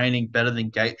other training better than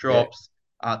gate Yeah. drops,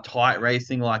 tight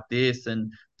racing like this,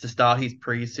 and to start his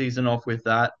preseason off with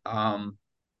that,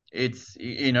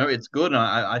 it's good. And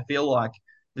I feel like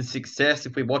the success,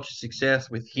 if we watch the success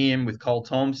with him, with Cole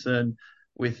Thompson,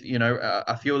 with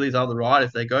a few of these other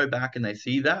riders, they go back and they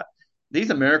see that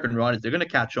these American riders, they're going to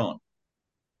catch on.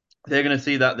 They're going to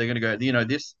see that they're going to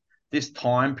go, this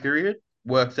time period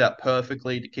works out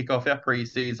perfectly to kick off our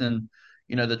preseason.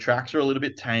 The tracks are a little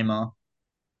bit tamer.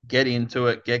 Get into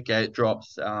it, get gate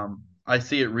drops. I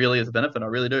see it really as a benefit. I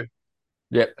really do.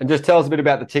 Yeah, and just tell us a bit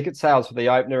about the ticket sales for the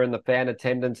opener and the fan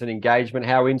attendance and engagement.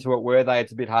 How into it were they?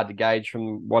 It's a bit hard to gauge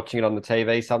from watching it on the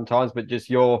TV sometimes, but just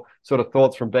your sort of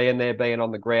thoughts from being there, being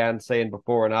on the ground, seeing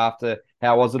before and after.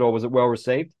 How was it, or was it well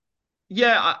received?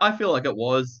 Yeah, I feel like it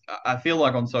was. I feel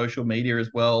like on social media as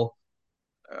well.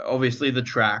 Obviously, the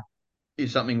track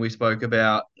is something we spoke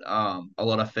about. A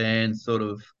lot of fans sort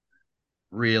of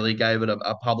really gave it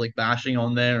a public bashing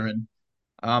on there, and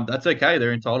that's okay.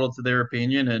 They're entitled to their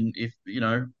opinion, and if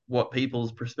what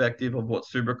people's perspective of what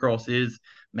Supercross is,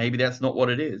 maybe that's not what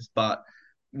it is. But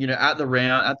at the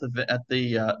round, at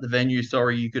the venue,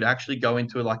 sorry, you could actually go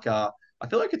into like I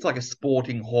feel like it's like a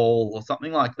sporting hall or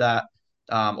something like that.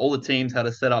 All the teams had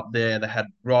a set up there. They had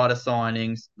rider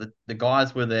signings. The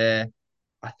guys were there.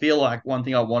 I feel like one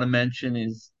thing I want to mention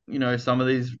is some of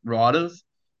these riders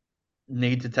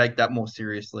need to take that more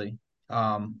seriously.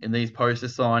 In these poster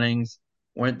signings,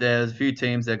 weren't there? There's a few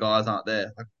teams, their guys aren't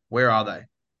there. Like, where are they?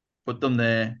 Put them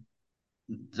there.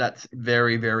 That's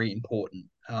very, very important,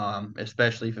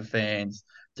 especially for fans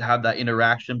to have that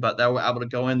interaction. But they were able to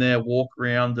go in there, walk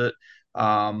around it.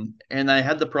 And they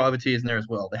had the privateers in there as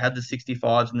well. They had the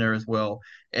 65s in there as well.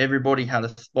 Everybody had a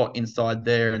spot inside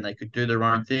there and they could do their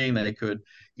own thing. They could,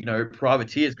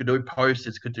 privateers could do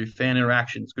posters, could do fan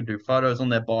interactions, could do photos on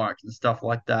their bikes and stuff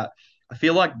like that. I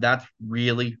feel like that's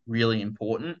really, really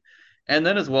important. And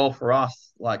then as well for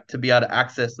us, like to be able to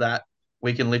access that,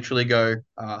 we can literally go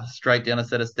straight down a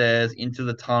set of stairs into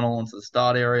the tunnel, into the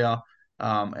start area,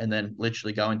 and then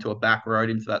literally go into a back road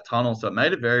into that tunnel. So it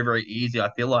made it very, very easy.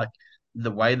 I feel like the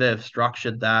way they've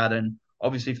structured that, and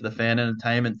obviously for the fan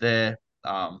entertainment there,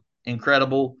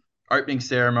 incredible opening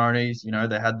ceremonies.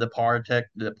 They had the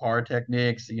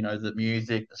pyrotechnics, the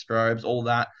music, the strobes, all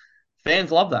that.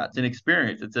 Fans love that. It's an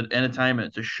experience. It's an entertainment.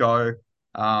 It's a show.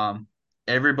 Um,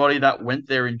 Everybody that went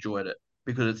there enjoyed it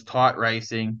because it's tight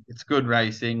racing, it's good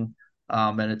racing,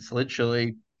 and it's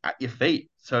literally at your feet,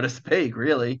 so to speak,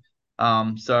 really.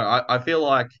 So I feel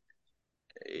like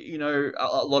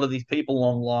a lot of these people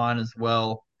online as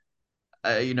well,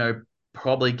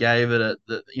 probably gave it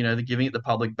they're giving it the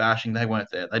public bashing. They weren't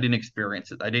there. They didn't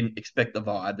experience it. They didn't expect the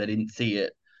vibe. They didn't see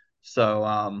it.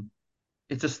 So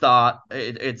it's a start.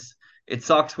 It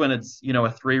sucks when it's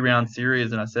a 3 round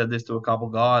series. And I said this to a couple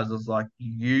guys. I was like,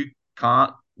 you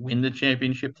can't win the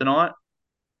championship tonight,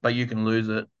 but you can lose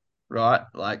it, right?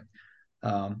 Like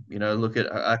Look at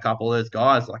a couple of those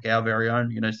guys like our very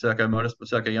own, Serco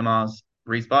Yamaha's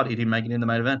Reese Budd. He didn't make it in the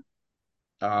main event.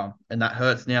 And that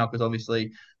hurts now because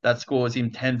obviously that scores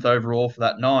him 10th overall for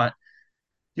that night.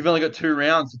 You've only got 2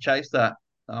 rounds to chase that.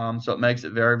 So it makes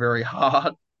it very, very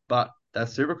hard. But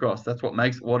that's Supercross. That's what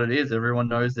makes it what it is. Everyone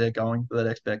knows they're going for that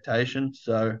expectation.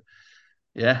 So,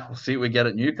 yeah, we'll see what we get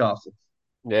at Newcastle.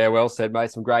 Yeah, well said,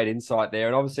 mate. Some great insight there.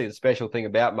 And obviously, the special thing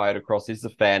about motocross is the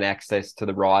fan access to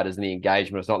the riders and the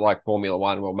engagement. It's not like Formula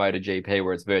One or MotoGP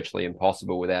where it's virtually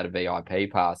impossible without a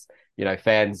VIP pass.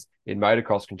 Fans in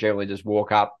motocross can generally just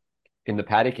walk up in the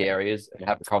paddock areas and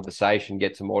have a conversation,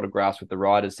 get some autographs with the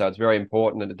riders. So it's very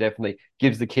important, and it definitely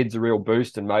gives the kids a real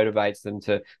boost and motivates them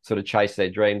to sort of chase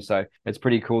their dreams. So it's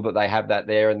pretty cool that they have that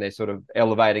there, and they're sort of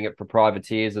elevating it for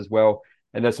privateers as well.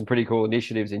 And there's some pretty cool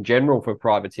initiatives in general for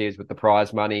privateers with the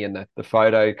prize money and the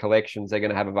photo collections they're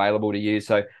going to have available to you.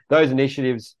 So those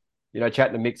initiatives,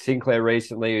 chatting to Mick Sinclair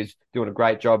recently, who's doing a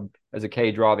great job as a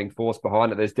key driving force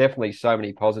behind it. There's definitely so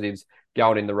many positives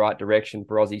going in the right direction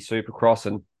for Aussie Supercross.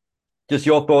 And just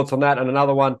your thoughts on that. And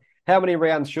another one, how many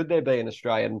rounds should there be in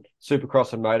Australian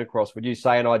Supercross and motocross? Would you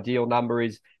say an ideal number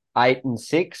is 8 and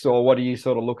 6, or what are you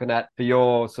sort of looking at for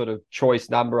your sort of choice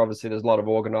number? Obviously, there's a lot of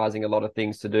organising, a lot of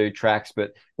things to do, tracks,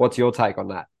 but what's your take on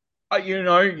that?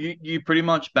 You pretty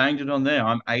much banged it on there.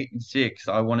 I'm 8 and 6.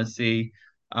 I want to see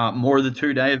more of the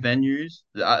 2 day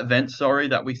events, sorry,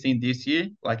 that we've seen this year.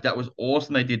 Like that was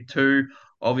awesome. They did two.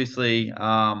 Obviously,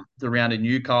 the round in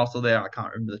Newcastle there. I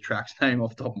can't remember the track's name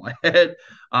off the top of my head.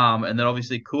 And then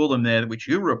obviously Coolum there, which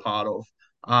you were a part of.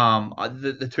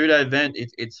 The 2 day event,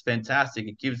 it's fantastic.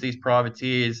 It gives these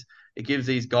privateers, it gives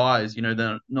these guys,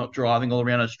 they're not driving all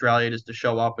around Australia just to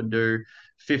show up and do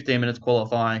 15 minutes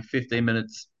qualifying, 15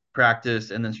 minutes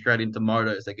practice, and then straight into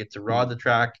motos. They get to ride the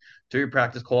track, do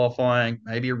practice qualifying,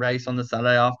 maybe a race on the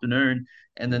Saturday afternoon,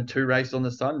 and then 2 races on the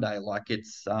Sunday. Like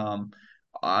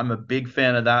I'm a big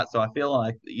fan of that. So I feel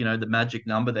like, the magic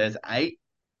number there's 8,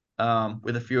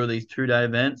 with a few of these 2 day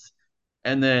events.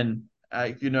 And then,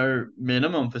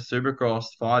 minimum for Supercross,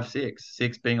 5,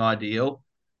 6 being ideal.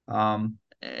 And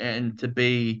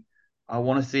I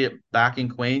want to see it back in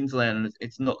Queensland. And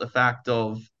it's not the fact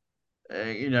of,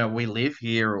 we live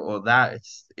here or that.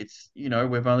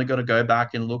 We've only got to go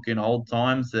back and look in old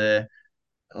times there,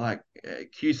 like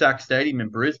Cusack Stadium in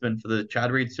Brisbane for the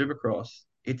Chad Reed Supercross.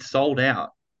 It's sold out.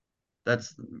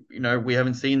 We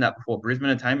haven't seen that before. Brisbane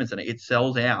Entertainment Centre, it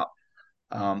sells out.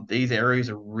 These areas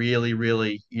are really,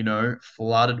 really,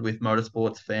 flooded with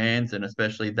motorsports fans, and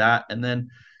especially that. And then,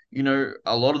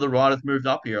 a lot of the riders moved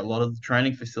up here. A lot of the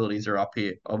training facilities are up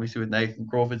here. Obviously, with Nathan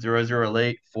Crawford, 0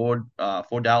 Elite, Ford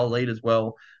Elite as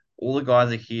well. All the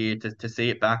guys are here to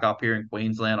see it back up here in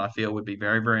Queensland. I feel would be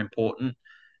very, very important.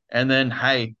 And then,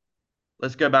 hey,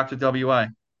 let's go back to WA.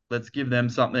 Let's give them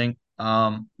something.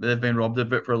 They've been robbed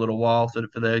of it for a little while, so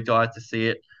for their guys to see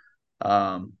it,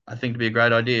 I think it'd be a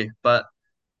great idea. But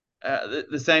at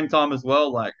the same time as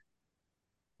well, like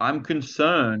I'm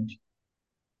concerned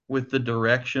with the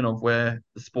direction of where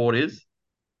the sport is.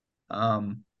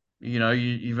 Um,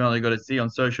 you've only got to see on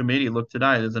social media. Look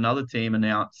today, there's another team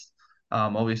announced,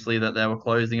 obviously that they were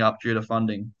closing up due to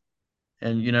funding.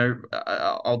 And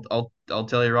I'll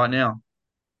tell you right now,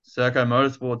 Serco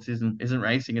Motorsports isn't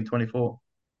racing in 24.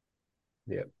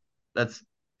 Yeah. That's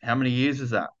how many years is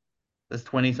that? That's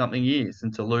 20 something years,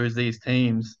 and to lose these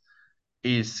teams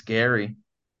is scary.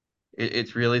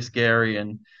 It's really scary,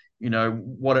 and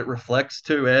what it reflects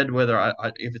to Ed. Whether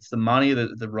if it's the money,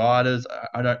 the riders,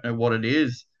 I don't know what it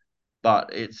is, but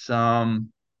it's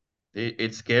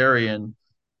scary. And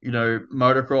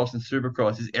motocross and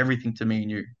supercross is everything to me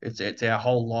and you. It's our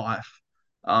whole life.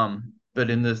 But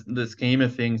in the scheme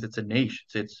of things, it's a niche.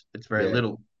 It's very Yeah.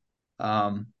 little.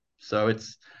 So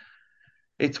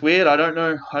it's weird. I don't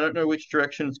know which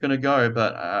direction it's going to go,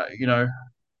 but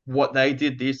what they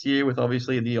did this year with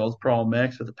obviously the Oz Pro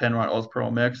MX, with the Penrite Oz Pro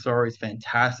MX, sorry, is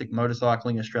fantastic.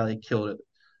 Motorcycling Australia killed it.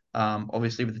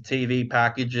 Obviously with the TV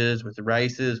packages, with the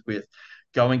races, with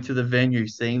going to the venue,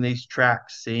 seeing these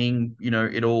tracks, seeing,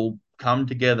 it all come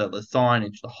together, the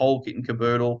signage, the whole kit and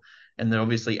caboodle, and then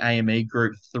obviously AME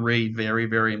Group 3, very,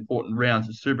 very important rounds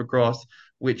of Supercross,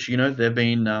 which, they've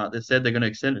said they're going to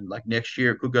extend it. Like next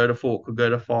year, it could go to 4, could go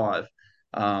to 5.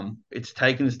 It's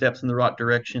taken the steps in the right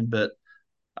direction, but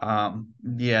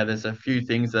yeah, there's a few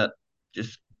things that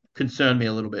just concern me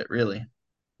a little bit, really.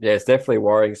 Yeah, it's definitely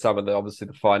worrying some of the obviously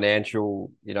the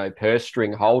financial, purse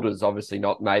string holders obviously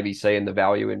not maybe seeing the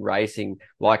value in racing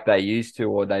like they used to,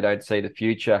 or they don't see the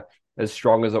future as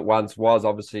strong as it once was.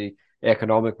 Obviously,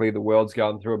 economically, the world's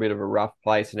going through a bit of a rough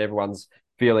place, and everyone's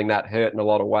feeling that hurt in a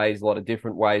lot of ways, a lot of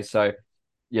different ways. So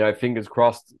fingers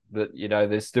crossed that,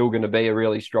 there's still going to be a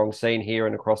really strong scene here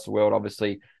and across the world.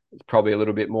 Obviously, it's probably a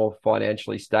little bit more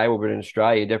financially stable, but in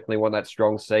Australia, you definitely want that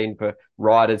strong scene for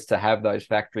riders to have those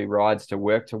factory rides to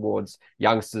work towards,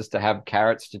 youngsters to have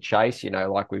carrots to chase,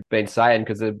 like we've been saying,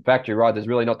 because the factory rides, there's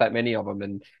really not that many of them.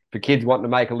 And for kids wanting to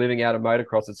make a living out of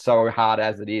motocross, it's so hard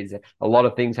as it is. A lot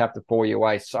of things have to fall your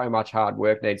way. So much hard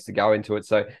work needs to go into it.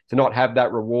 So to not have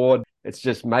that reward, it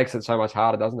just makes it so much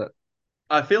harder, doesn't it?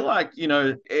 I feel like,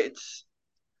 it's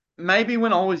maybe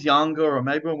when I was younger, or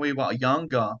maybe when we were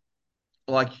younger,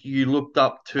 like you looked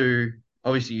up to,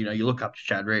 obviously, you look up to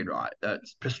Chad Reed, right?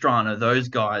 That's Pastrana, those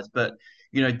guys. But,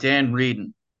 Dan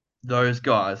Reardon, those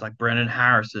guys, like Brendan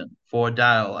Harrison, Ford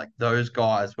Dale, like those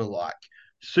guys were like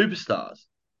superstars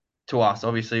to us.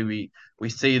 Obviously, we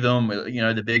see them,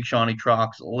 the big shiny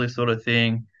trucks, all this sort of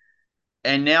thing.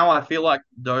 And now I feel like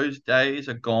those days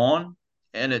are gone.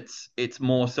 And it's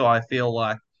more so I feel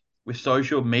like with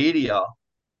social media,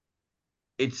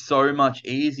 it's so much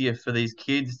easier for these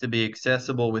kids to be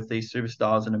accessible with these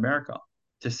superstars in America,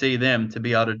 to see them to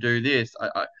be able to do this.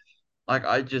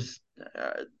 I just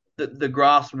the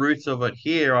grassroots of it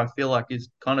here, I feel like is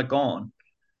kind of gone.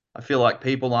 I feel like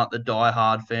people aren't the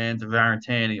die-hard fans of Aaron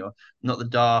Taney, or not the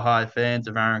die-hard fans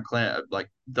of Aaron Cloud, like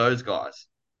those guys.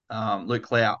 Luke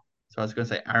Cloud. So I was going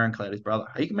to say Aaron Cloud, his brother.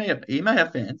 He may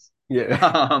have fans.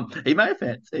 Yeah. He may have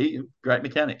fans. He great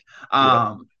mechanic.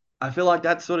 Yeah. I feel like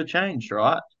that's sort of changed,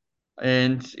 right?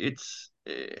 And it's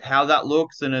how that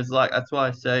looks, and it's like that's why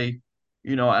I say,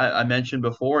 I mentioned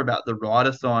before about the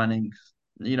rider signings.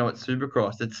 At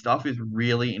Supercross, that stuff is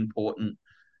really important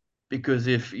because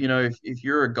if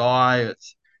you're a guy,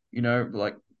 it's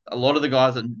like a lot of the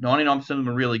guys, 99% of them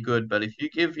are really good, but if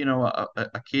you give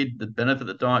a kid the benefit of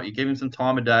the doubt, you give him some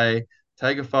time of day,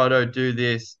 take a photo, do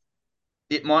this,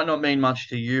 it might not mean much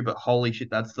to you, but holy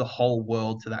shit, that's the whole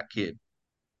world to that kid.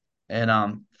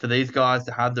 And for these guys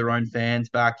to have their own fans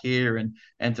back here,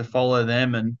 and to follow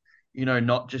them, and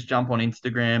not just jump on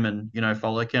Instagram and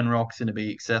follow Ken Roxon, to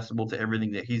be accessible to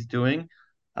everything that he's doing,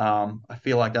 I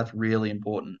feel like that's really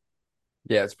important.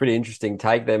 Yeah, it's pretty interesting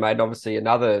take there, mate. Obviously,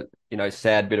 another,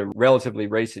 sad bit of relatively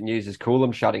recent news is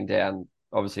Coolum shutting down.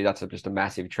 Obviously, that's just a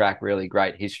massive track, really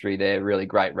great history there, really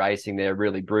great racing there,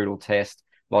 really brutal test.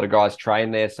 A lot of guys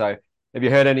train there. So have you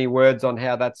heard any words on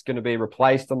how that's going to be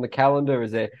replaced on the calendar?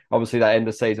 Is there obviously that end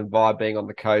of season vibe being on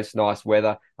the coast, nice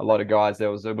weather, a lot of guys, it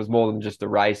was more than just a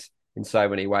race in so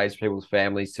many ways, people's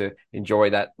families to enjoy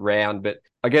that round. But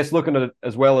I guess looking at it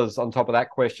as well as on top of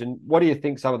that question, what do you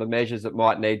think some of the measures that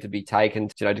might need to be taken,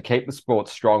 to keep the sport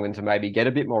strong and to maybe get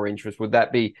a bit more interest? Would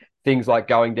that be things like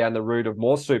going down the route of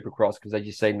more Supercross? Because as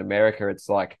you see in America, it's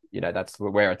like, that's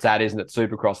where it's at, isn't it?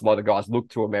 Supercross. A lot of guys look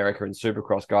to America and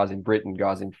Supercross, guys in Britain,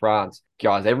 guys in France,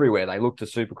 guys everywhere. They look to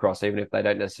Supercross, even if they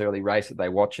don't necessarily race it, they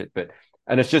watch it.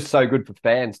 And it's just so good for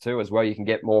fans too, as well. You can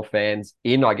get more fans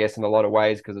in, I guess, in a lot of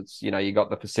ways because it's, you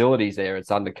got the facilities there. It's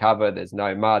undercover. There's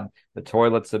no mud. The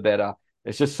toilets are better.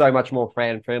 It's just so much more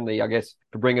fan friendly, I guess,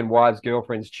 for bringing wives,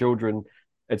 girlfriends, children.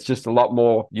 It's just a lot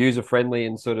more user friendly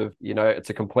and sort of, it's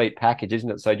a complete package,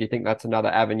 isn't it? So do you think that's another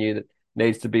avenue that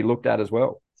needs to be looked at as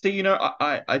well? So,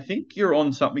 I think you're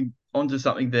onto something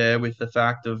there with the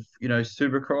fact of,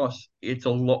 Supercross, it's a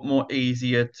lot more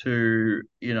easier to,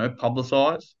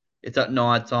 publicize. It's at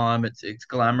night time, it's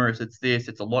glamorous, it's this,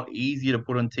 it's a lot easier to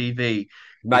put on TV.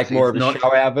 Make It's more it's of a not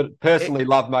show out of it. it, Personally,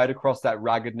 love motocross, that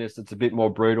ruggedness. It's a bit more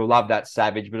brutal. Love that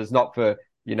savage, but it's not for,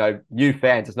 new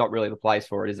fans. It's not really the place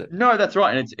for it, is it? No, that's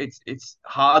right. And it's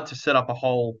hard to set up a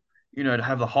whole, to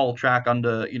have the whole track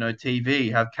under,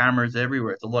 TV, have cameras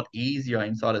everywhere. It's a lot easier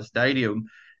inside a stadium.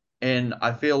 And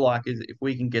I feel like if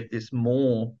we can get this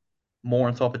more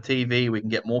on top of TV, we can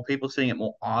get more people seeing it,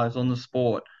 more eyes on the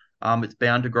sport. It's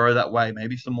bound to grow that way.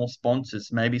 Maybe some more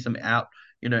sponsors, maybe some out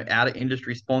of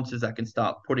industry sponsors that can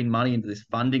start putting money into this,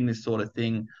 funding this sort of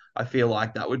thing. I feel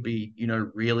like that would be,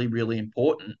 really, really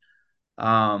important.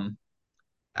 Um,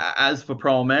 as for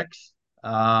Pro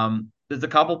MX, there's a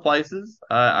couple places.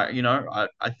 I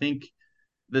think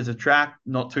there's a track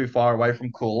not too far away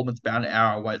from Coolum. It's about an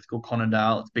hour away. It's called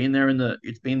Conondale. It's been there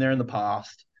in the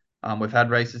past. We've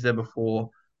had races there before.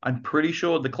 I'm pretty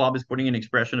sure the club is putting an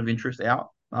expression of interest out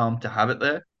to have it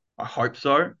there. I hope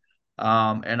so.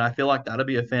 And I feel like that'll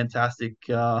be a fantastic,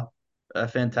 finish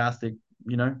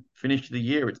to the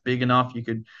year. It's big enough. You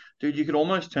could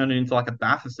almost turn it into like a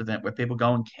Bathurst event where people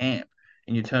go and camp,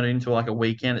 and you turn it into like a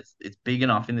weekend. It's big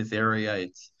enough in this area.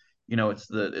 It's just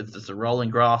the rolling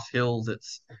grass hills.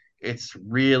 It's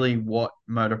really what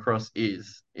motocross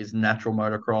is natural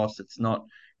motocross. It's not,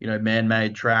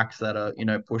 man-made tracks that are,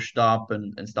 pushed up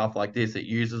and stuff like this. It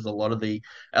uses a lot of the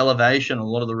elevation, a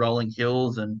lot of the rolling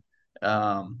hills, and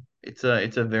it's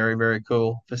a very, very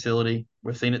cool facility.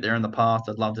 We've seen it there in the past.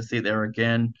 I'd love to see it there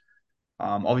again.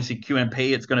 Obviously,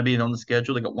 QMP, it's going to be on the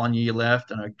schedule. They got 1 year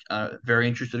left, and I'm very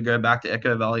interested to go back to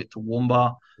Echo Valley to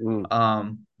Toowoomba.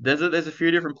 Mm. There's a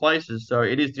few different places, so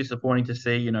it is disappointing to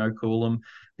see, Coolum,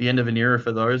 the end of an era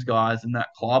for those guys and that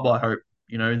club. I hope,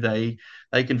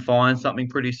 they can find something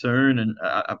pretty soon. And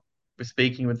we're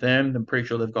speaking with them. I'm pretty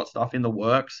sure they've got stuff in the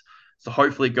works. So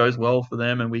hopefully it goes well for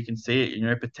them and we can see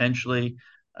it, potentially,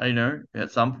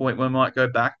 at some point we might go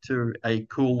back to a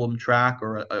Coolum track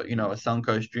or a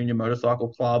Suncoast Junior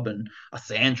Motorcycle Club and a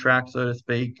sand track, so to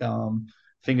speak.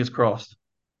 Fingers crossed.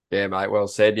 Yeah, mate. Well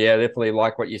said. Yeah, definitely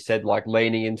like what you said, like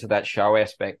leaning into that show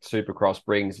aspect Supercross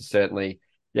brings is certainly,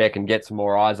 yeah, can get some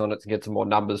more eyes on it, to get some more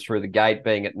numbers through the gate,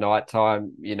 being at night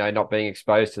time, not being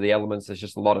exposed to the elements. There's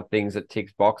just a lot of things that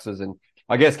ticks boxes. And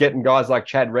I guess getting guys like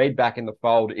Chad Reed back in the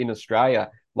fold in Australia,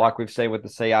 like we've seen with the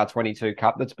CR22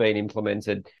 Cup that's been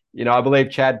implemented. I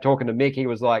believe Chad, talking to Mick, he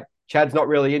was like, Chad's not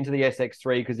really into the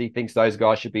SX3 because he thinks those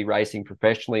guys should be racing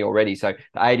professionally already. So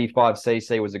the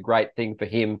 85cc was a great thing for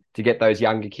him to get those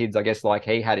younger kids, I guess, like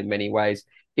he had in many ways,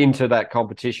 into that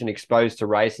competition, exposed to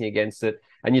racing against it.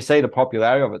 And you see the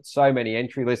popularity of it. So many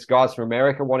entry list guys from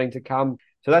America wanting to come.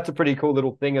 So that's a pretty cool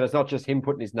little thing. And it's not just him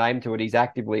putting his name to it. He's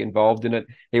actively involved in it.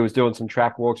 He was doing some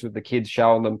track walks with the kids,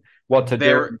 showing them what to do.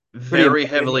 Very, Pretty very amazing.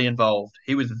 heavily involved.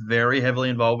 He was very heavily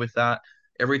involved with that.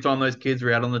 Every time those kids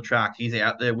were out on the track, he's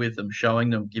out there with them, showing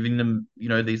them, giving them,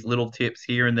 these little tips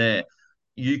here and there.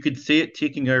 You could see it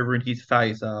ticking over in his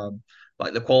face.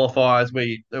 Like the qualifiers,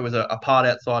 there was a part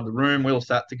outside the room. We all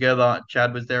sat together.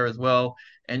 Chad was there as well,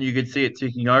 and you could see it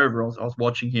ticking over. I was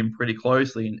watching him pretty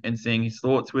closely and seeing his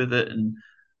thoughts with it, and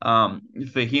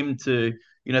for him to,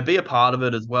 be a part of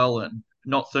it as well, and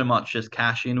not so much just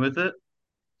cash in with it.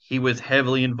 He was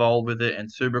heavily involved with it and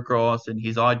Supercross and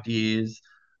his ideas.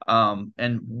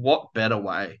 And what better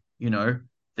way, the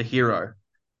hero,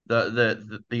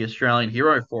 the Australian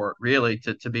hero for it, really,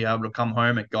 to be able to come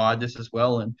home and guide this as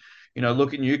well. And,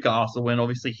 look at Newcastle when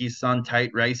obviously his son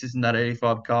Tate races in that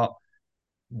 85 Cup.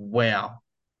 Wow.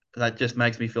 That just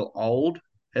makes me feel old,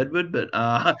 Edward. But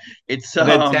it's And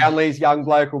then Townley's young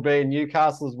bloke will be in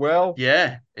Newcastle as well.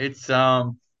 yeah, it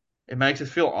makes us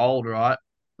feel old, right?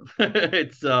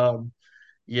 It's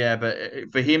Yeah, but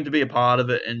for him to be a part of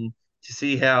it and to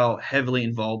see how heavily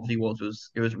involved he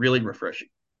was really refreshing.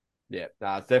 Yeah,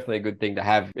 no, it's definitely a good thing to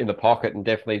have in the pocket, and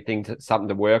definitely something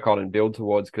to work on and build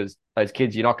towards, because those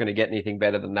kids, you're not going to get anything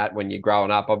better than that when you're growing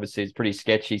up. Obviously, it's pretty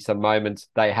sketchy some moments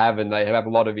they have, and they have a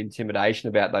lot of intimidation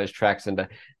about those tracks. And to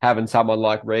having someone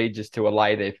like Reed just to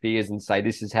allay their fears and say,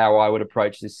 this is how I would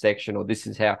approach this section, or this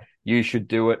is how you should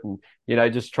do it. And,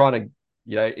 just trying to,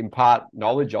 impart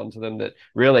knowledge onto them that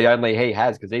really only he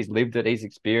has, because he's lived it, he's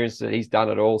experienced it, he's done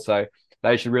it all. So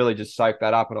they should really just soak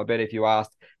that up. And I bet if you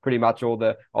asked pretty much all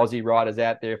the Aussie riders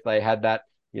out there, if they had that,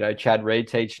 Chad Reed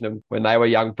teaching them when they were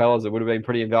young fellas, it would have been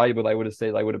pretty invaluable. They would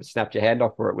have snapped your hand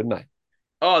off for it, wouldn't they?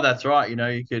 Oh, that's right.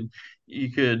 Dad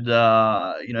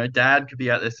could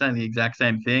be out there saying the exact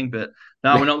same thing, but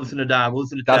no, we're not listening to Dad. We'll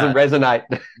listen to Doesn't Chad.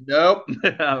 resonate. Nope.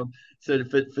 So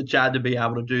for Chad to be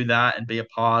able to do that and be a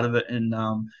part of it, and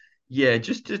yeah,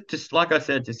 just like I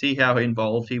said, to see how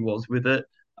involved he was with it,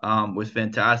 was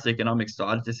fantastic, and I'm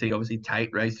excited to see obviously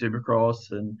Tate race Supercross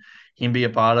and him be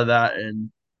a part of that. And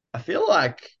I feel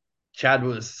like Chad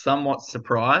was somewhat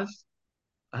surprised.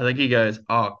 I think he goes,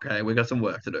 "Oh, okay, we got some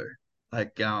work to do."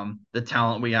 Like the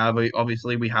talent we have in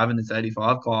this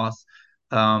 85 class,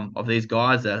 of these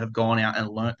guys that have gone out and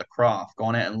learnt the craft,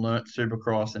 gone out and learnt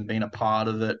Supercross and been a part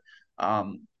of it.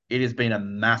 It has been a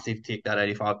massive tick, that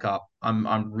 85 Cup.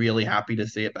 I'm really happy to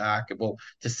see it back. Well,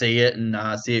 to see it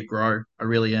and see it grow. I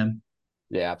really am.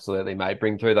 Yeah, absolutely, mate.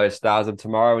 Bring through those stars of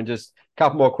tomorrow. And just a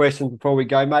couple more questions before we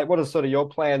go, mate. What are sort of your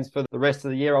plans for the rest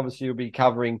of the year? Obviously, you'll be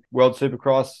covering World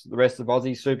Supercross, the rest of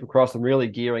Aussie Supercross, and really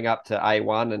gearing up to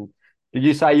A1. And did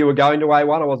you say you were going to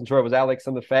A1? I wasn't sure it was Alex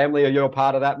and the family or you're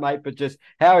part of that, mate. But just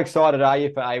how excited are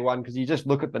you for A1? Because you just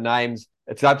look at the names,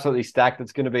 it's absolutely stacked.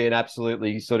 It's going to be an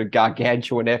absolutely sort of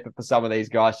gargantuan effort for some of these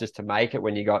guys just to make it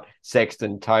when you got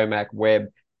Sexton, Tomac, Webb,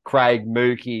 Craig,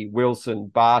 Mookie, Wilson,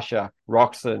 Barsha,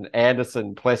 Roxon,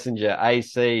 Anderson, Plessinger,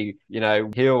 AC,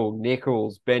 Hill,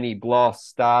 Nichols, Benny Bloss,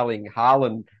 Starling,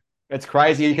 Harlan. It's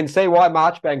crazy. You can see why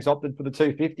Marchbank's opted for the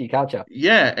 250, can't you?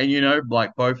 Yeah, and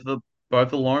like both the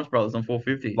Lawrence brothers on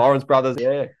 450s. Lawrence brothers,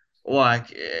 yeah.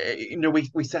 Like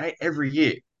we say every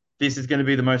year this is going to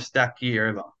be the most stacked year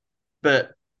ever,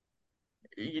 but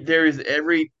there is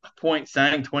every point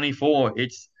saying 24.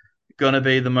 It's gonna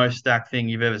be the most stacked thing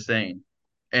you've ever seen,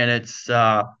 and it's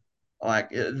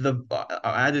like the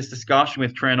I had this discussion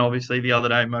with Trent obviously the other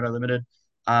day, Moto Limited.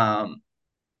 Um,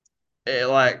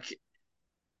 like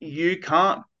you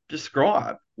can't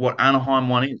describe what Anaheim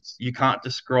one is. You can't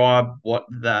describe what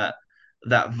that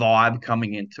vibe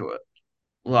coming into it.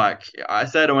 Like I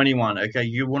say to anyone, okay,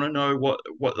 you want to know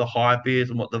what the hype is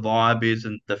and what the vibe is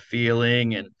and the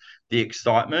feeling and the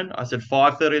excitement. I said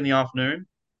 5:30 in the afternoon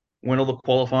when all the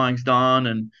qualifying's done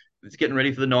and it's getting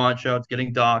ready for the night show. It's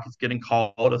getting dark. It's getting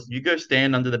cold. I said, you go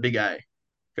stand under the big A.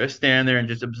 Go stand there and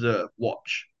just observe,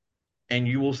 watch, and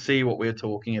you will see what we're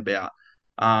talking about.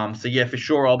 So yeah, for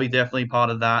sure, I'll be definitely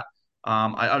part of that.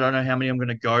 I don't know how many I'm going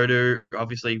to go to.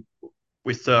 Obviously,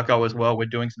 with Circo as well, we're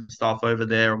doing some stuff over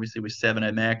there. Obviously, with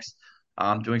 7MX,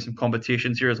 doing some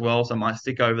competitions here as well. So I might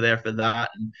stick over there for that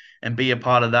and be a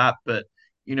part of that. But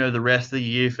the rest of the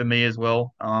year for me as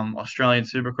well, Australian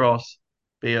Supercross,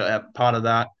 be a part of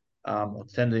that. I'll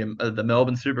attend the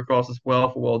Melbourne Supercross as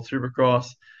well for World Supercross,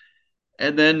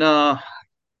 and then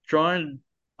try and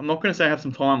I'm not going to say have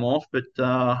some time off, but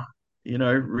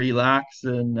relax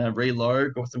and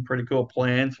reload. Got some pretty cool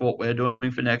plans for what we're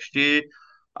doing for next year,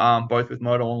 both with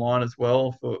MotoOnline as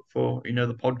well for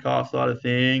the podcast side of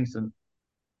things and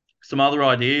some other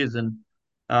ideas. And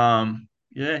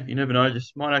yeah, you never know,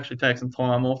 just might actually take some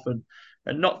time off and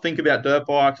not think about dirt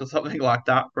bikes or something like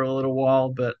that for a little while.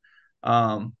 But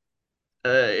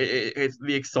it's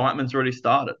the excitement's already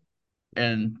started,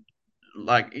 and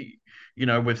like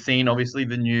we've seen obviously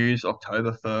the news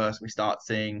October 1st, we start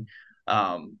seeing the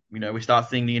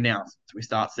announcements, we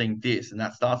start seeing this, and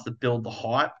that starts to build the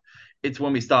hype. It's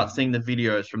when we start seeing the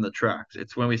videos from the tracks,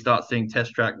 it's when we start seeing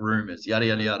test track rumors, yada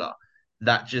yada yada.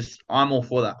 That just I'm all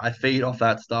for that. I feed off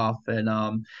that stuff,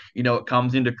 and it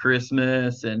comes into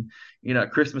Christmas, and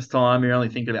Christmas time you're only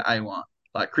thinking about A1.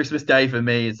 Like Christmas Day for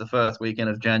me is the first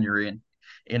weekend of January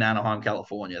in Anaheim,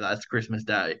 California. That's Christmas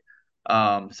Day.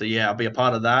 So yeah, I'll be a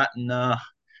part of that, and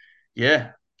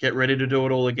yeah, get ready to do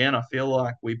it all again. I feel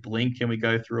like we blink and we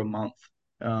go through a month.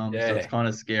 So it's Yeah. kind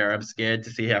of scary. I'm scared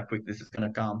to see how quick this is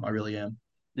going to come. I really am.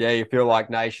 Yeah, you feel like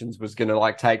Nations was going to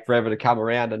like take forever to come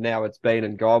around, and now it's been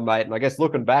and gone, mate. And I guess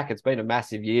looking back, it's been a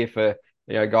massive year for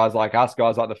guys like us,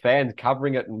 guys like the fans,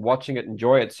 covering it and watching it,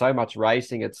 enjoy it. So much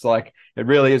racing, it's like it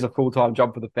really is a full time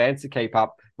job for the fans to keep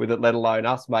up with it. Let alone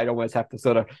us, mate. Almost have to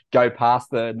sort of go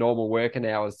past the normal working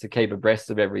hours to keep abreast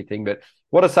of everything. But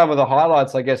what are some of the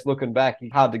highlights? I guess looking back,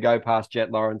 hard to go past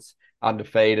Jet Lawrence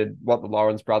undefeated. What the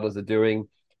Lawrence brothers are doing,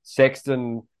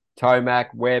 Sexton.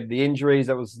 Tomac, Webb, the injuries,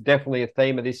 that was definitely a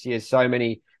theme of this year. So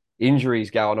many injuries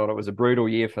going on. It was a brutal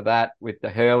year for that with the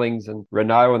Hurlings and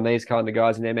Renault and these kind of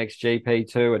guys in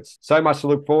MXGP too. It's so much to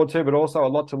look forward to, but also a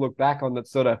lot to look back on that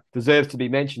sort of deserves to be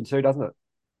mentioned too, doesn't it?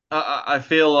 I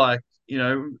feel like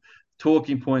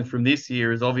talking point from this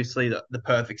year is obviously the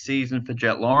perfect season for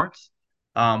Jet Lawrence.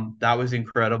 That was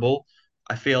incredible.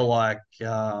 I feel like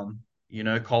Colorado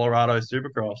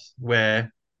Supercross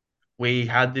where we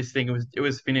had this thing. It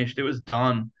was finished. It was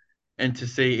done. And to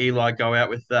see Eli go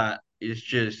out with that is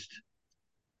just,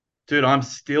 dude, I'm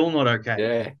still not okay.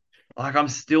 Yeah. Like I'm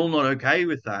still not okay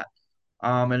with that.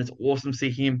 And it's awesome to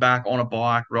see him back on a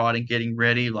bike riding, getting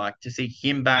ready. Like to see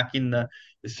him back in the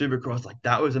Supercross, like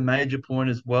that was a major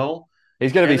point as well.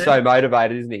 He's going to be And so then,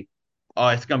 motivated, isn't he? oh,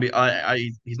 it's gonna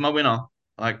be, he's my winner.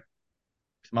 Like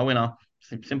he's my winner.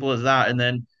 Simple as that. And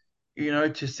then,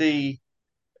 to see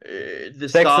the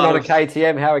Sexton start on a of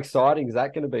KTM, how exciting is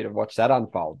that going to be to watch that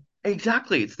unfold?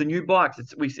 exactly. It's the new bikes.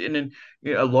 And then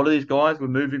a lot of these guys were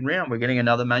moving around. We're getting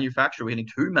another manufacturer. We're getting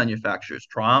two manufacturers,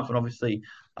 Triumph and obviously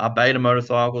Beta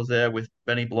Motorcycles there with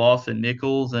Benny Bloss and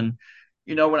Nichols. And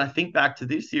when I think back to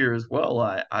this year as well,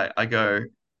 I go,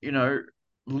 you know,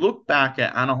 look back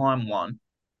at Anaheim one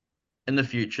in the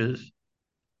futures,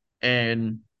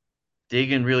 and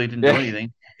Deegan really didn't do Yeah.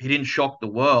 anything. He didn't shock the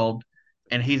world,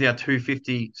 and he's our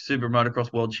 250 Super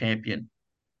Motocross World Champion.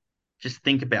 Just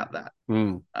think about that.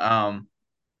 Mm. Um,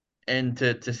 and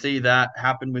to see that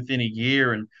happen within a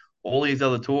year and all these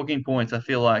other talking points, I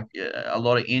feel like a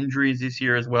lot of injuries this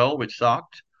year as well, which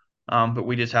sucked. But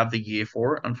we just have the year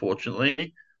for it,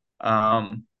 unfortunately.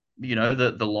 Um,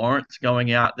 the Lawrence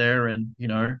going out there and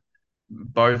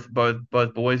both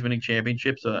boys winning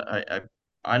championships.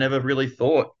 I never really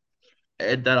thought,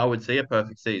 Ed, that I would see a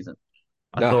perfect season.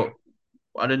 I No. thought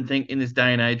I didn't think in this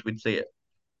day and age we'd see it.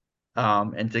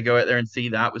 And to go out there and see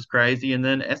that was crazy. And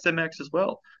then SMX as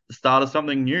well, the start of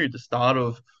something new, the start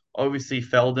of obviously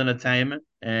Feld Entertainment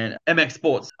and MX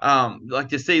Sports. Like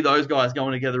to see those guys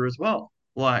going together as well.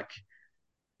 Like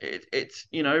it's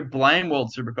blame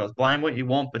World Supercross, blame what you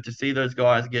want, but to see those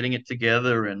guys getting it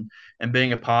together and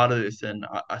being a part of this and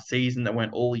a season that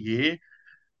went all year,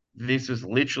 this was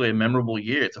literally a memorable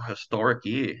year. It's a historic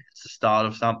year. It's the start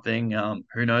of something.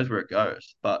 Who knows where it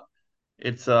goes, but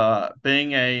it's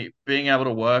being able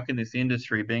to work in this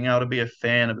industry, being able to be a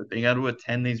fan of it, being able to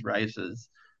attend these races.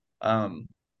 Um,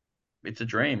 it's a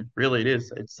dream, really. It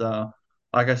is. It's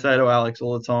like I say to Alex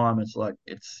all the time. It's like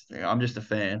I'm just a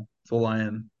fan. That's all I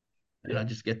am, and I Yeah.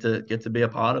 just get to be a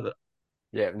part of it.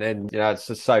 Yeah, and then it's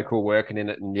just so cool working in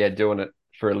it and doing it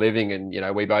for a living.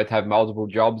 And we both have multiple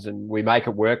jobs and we make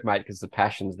it work, mate, because the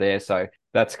passion's there. So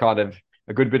that's kind of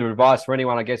a good bit of advice for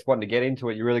anyone, I guess, wanting to get into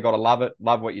it. You really got to love it,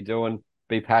 love what you're doing,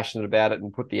 be passionate about it,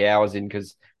 and put the hours in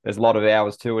because there's a lot of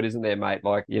hours to it, isn't there, mate?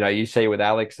 Like you see with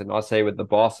Alex and I see with the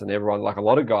boss and everyone, like a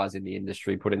lot of guys in the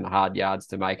industry put in the hard yards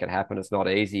to make it happen. It's not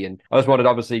easy. And I just wanted,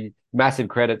 obviously, massive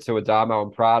credit to Adamo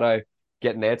and Prado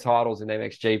getting their titles in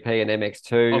MXGP and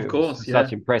MX2. Of It was course, yeah.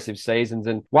 such impressive seasons.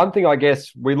 And one thing, I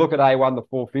guess, we look at A1, the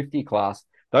 450 class.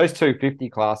 Those 250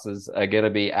 classes are going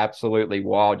to be absolutely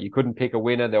wild. You couldn't pick a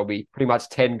winner. There'll be pretty much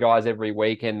 10 guys every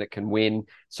weekend that can win.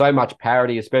 So much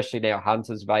parity, especially now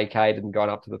Hunter's vacated and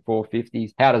gone up to the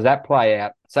 450s. How does that play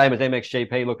out? Same as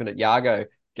MXGP, looking at Yago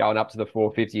going up to the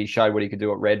 450. He showed what he could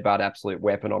do at Redbud, absolute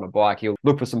weapon on a bike. He'll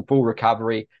look for some full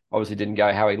recovery. Obviously didn't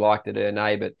go how he liked at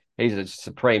Ernée, but he's a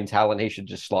supreme talent. He should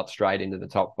just slot straight into the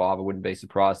top five. I wouldn't be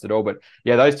surprised at all. But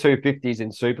yeah, those 250s in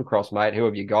Supercross, mate, who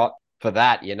have you got for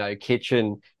that?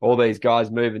 Kitchen, all these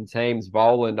guys moving teams,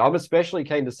 Voland. I'm especially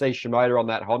keen to see Shimoda on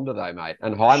that Honda, though, mate.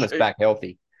 And Hymas back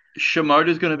healthy.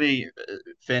 Shimoda's going to be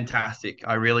fantastic.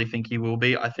 I really think he will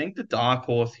be. I think the dark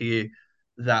horse here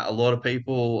that a lot of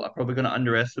people are probably going to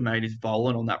underestimate is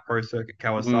Volan on that Pro Circuit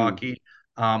Mm, Kawasaki.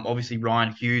 Obviously,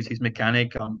 Ryan Hughes, his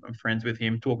mechanic, I'm friends with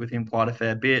him, talk with him quite a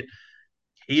fair bit.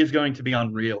 He is going to be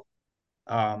unreal.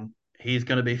 He's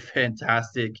going to be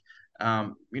fantastic.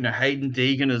 Hayden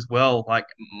Deegan as well. Like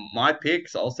my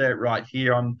picks, I'll say it right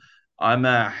here. I'm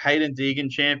a Hayden Deegan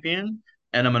champion,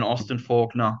 and I'm an Austin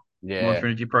Faulkner yeah. Monster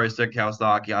Energy Pro Circuit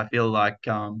Kawasaki. I feel like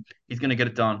he's going to get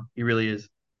it done. He really is.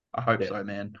 I hope Yeah. so,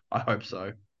 man. I hope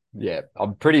so. Yeah,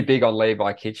 I'm pretty big on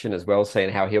Levi Kitchen as well, seeing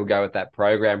how he'll go with that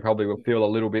program. Probably will feel a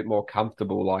little bit more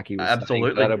comfortable, like he was saying. So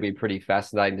Absolutely. that'll be pretty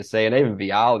fascinating to see. And even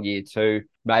Vial year two,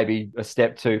 maybe a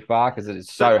step too far because it is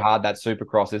so But hard, that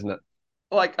Supercross, isn't it?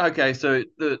 like, okay, so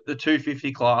the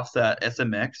 250 class at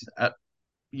SMX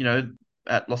you know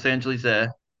at Los Angeles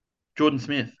there, Jordan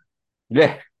Smith.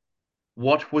 Yeah,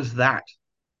 What was that?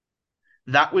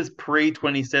 That was pre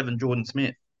 27 Jordan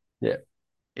Smith. yeah,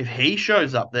 If he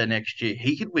shows up there next year,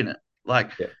 he could win it.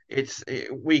 Like yeah.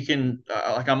 we can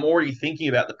like I'm already thinking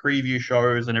about the preview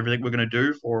shows and everything we're going to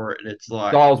do for it. It's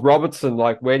Styles Robertson,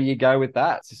 like, where do you go with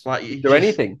that? Just like you do just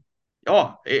anything.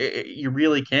 you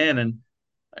really can, and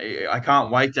I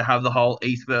can't wait to have the whole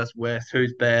East versus West.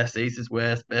 Who's best? East is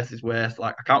West. Best is West.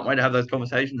 Like I can't wait to have those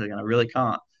conversations again. I really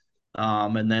can't.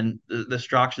 And then the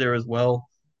structure there as well.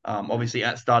 Obviously,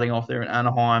 at starting off there in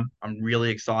Anaheim, I'm really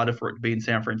excited for it to be in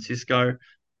San Francisco.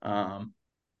 Um,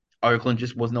 Oakland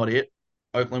just was not it.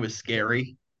 Oakland was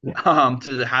scary. Yeah.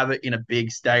 To have it in a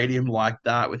big stadium like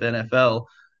that with NFL,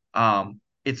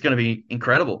 it's going to be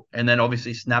incredible. And then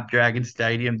obviously Snapdragon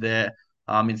Stadium there,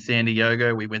 in San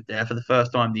Diego, we went there for the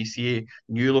first time this year.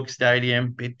 New look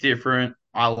stadium, bit different.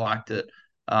 I liked it.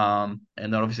 And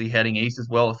then obviously heading east as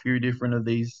well, a few different of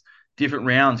these different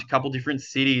rounds, a couple different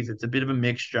cities. It's a bit of a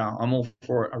mixture. I'm all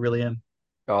for it. I really am.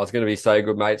 Oh, it's going to be so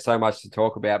good, mate. So much to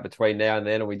talk about between now and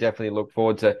then. And we definitely look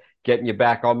forward to getting you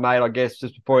back on, mate. I guess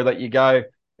just before we let you go,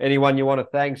 anyone you want to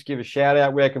thank, give a shout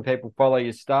out. Where can people follow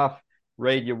your stuff,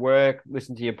 read your work,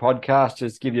 listen to your podcast?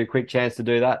 Just give you a quick chance to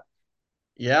do that.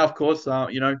 Yeah, of course.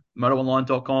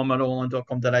 MotoOnline.com,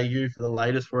 motoonline.com.au for the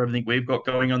latest for everything we've got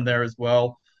going on there as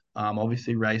well.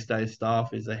 Obviously, race day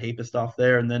stuff is a heap of stuff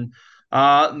there. And then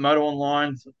Moto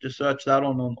Online, just search that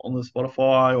on the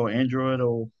Spotify or Android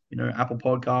or Apple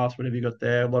Podcasts, whatever you got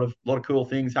there. A lot of cool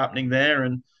things happening there.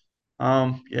 And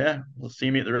yeah, we'll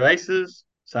see me at the races.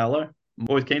 Say hello. I'm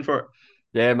always keen for it.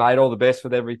 Yeah, mate, all the best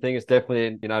with everything. It's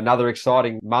definitely, another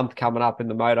exciting month coming up in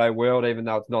the moto world, even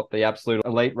though it's not the absolute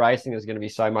elite racing. There's going to be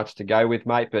so much to go with,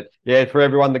 mate. But yeah, for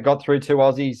everyone that got through two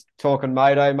Aussies talking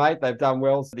moto, mate, they've done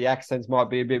well. So the accents might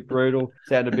be a bit brutal,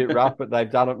 sound a bit rough, but they've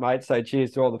done it, mate. So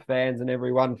cheers to all the fans and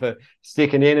everyone for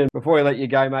sticking in. And before we let you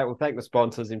go, mate, we'll thank the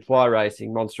sponsors in Fly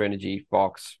Racing, Monster Energy,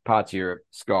 Fox, Parts Europe,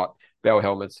 Scott, Bell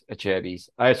Helmets, Acerbis,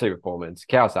 AOC Performance,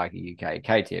 Kawasaki UK,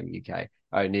 KTM UK,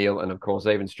 O'Neill, and of course,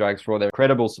 Even Strokes for all their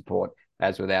incredible support.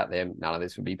 As without them, none of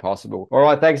this would be possible. All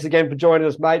right, thanks again for joining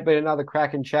us, mate. Been another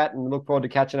cracking chat and look forward to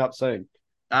catching up soon.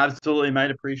 Absolutely,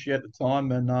 mate. Appreciate the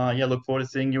time, and yeah, look forward to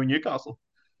seeing you in Newcastle.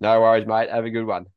 No worries, mate. Have a good one.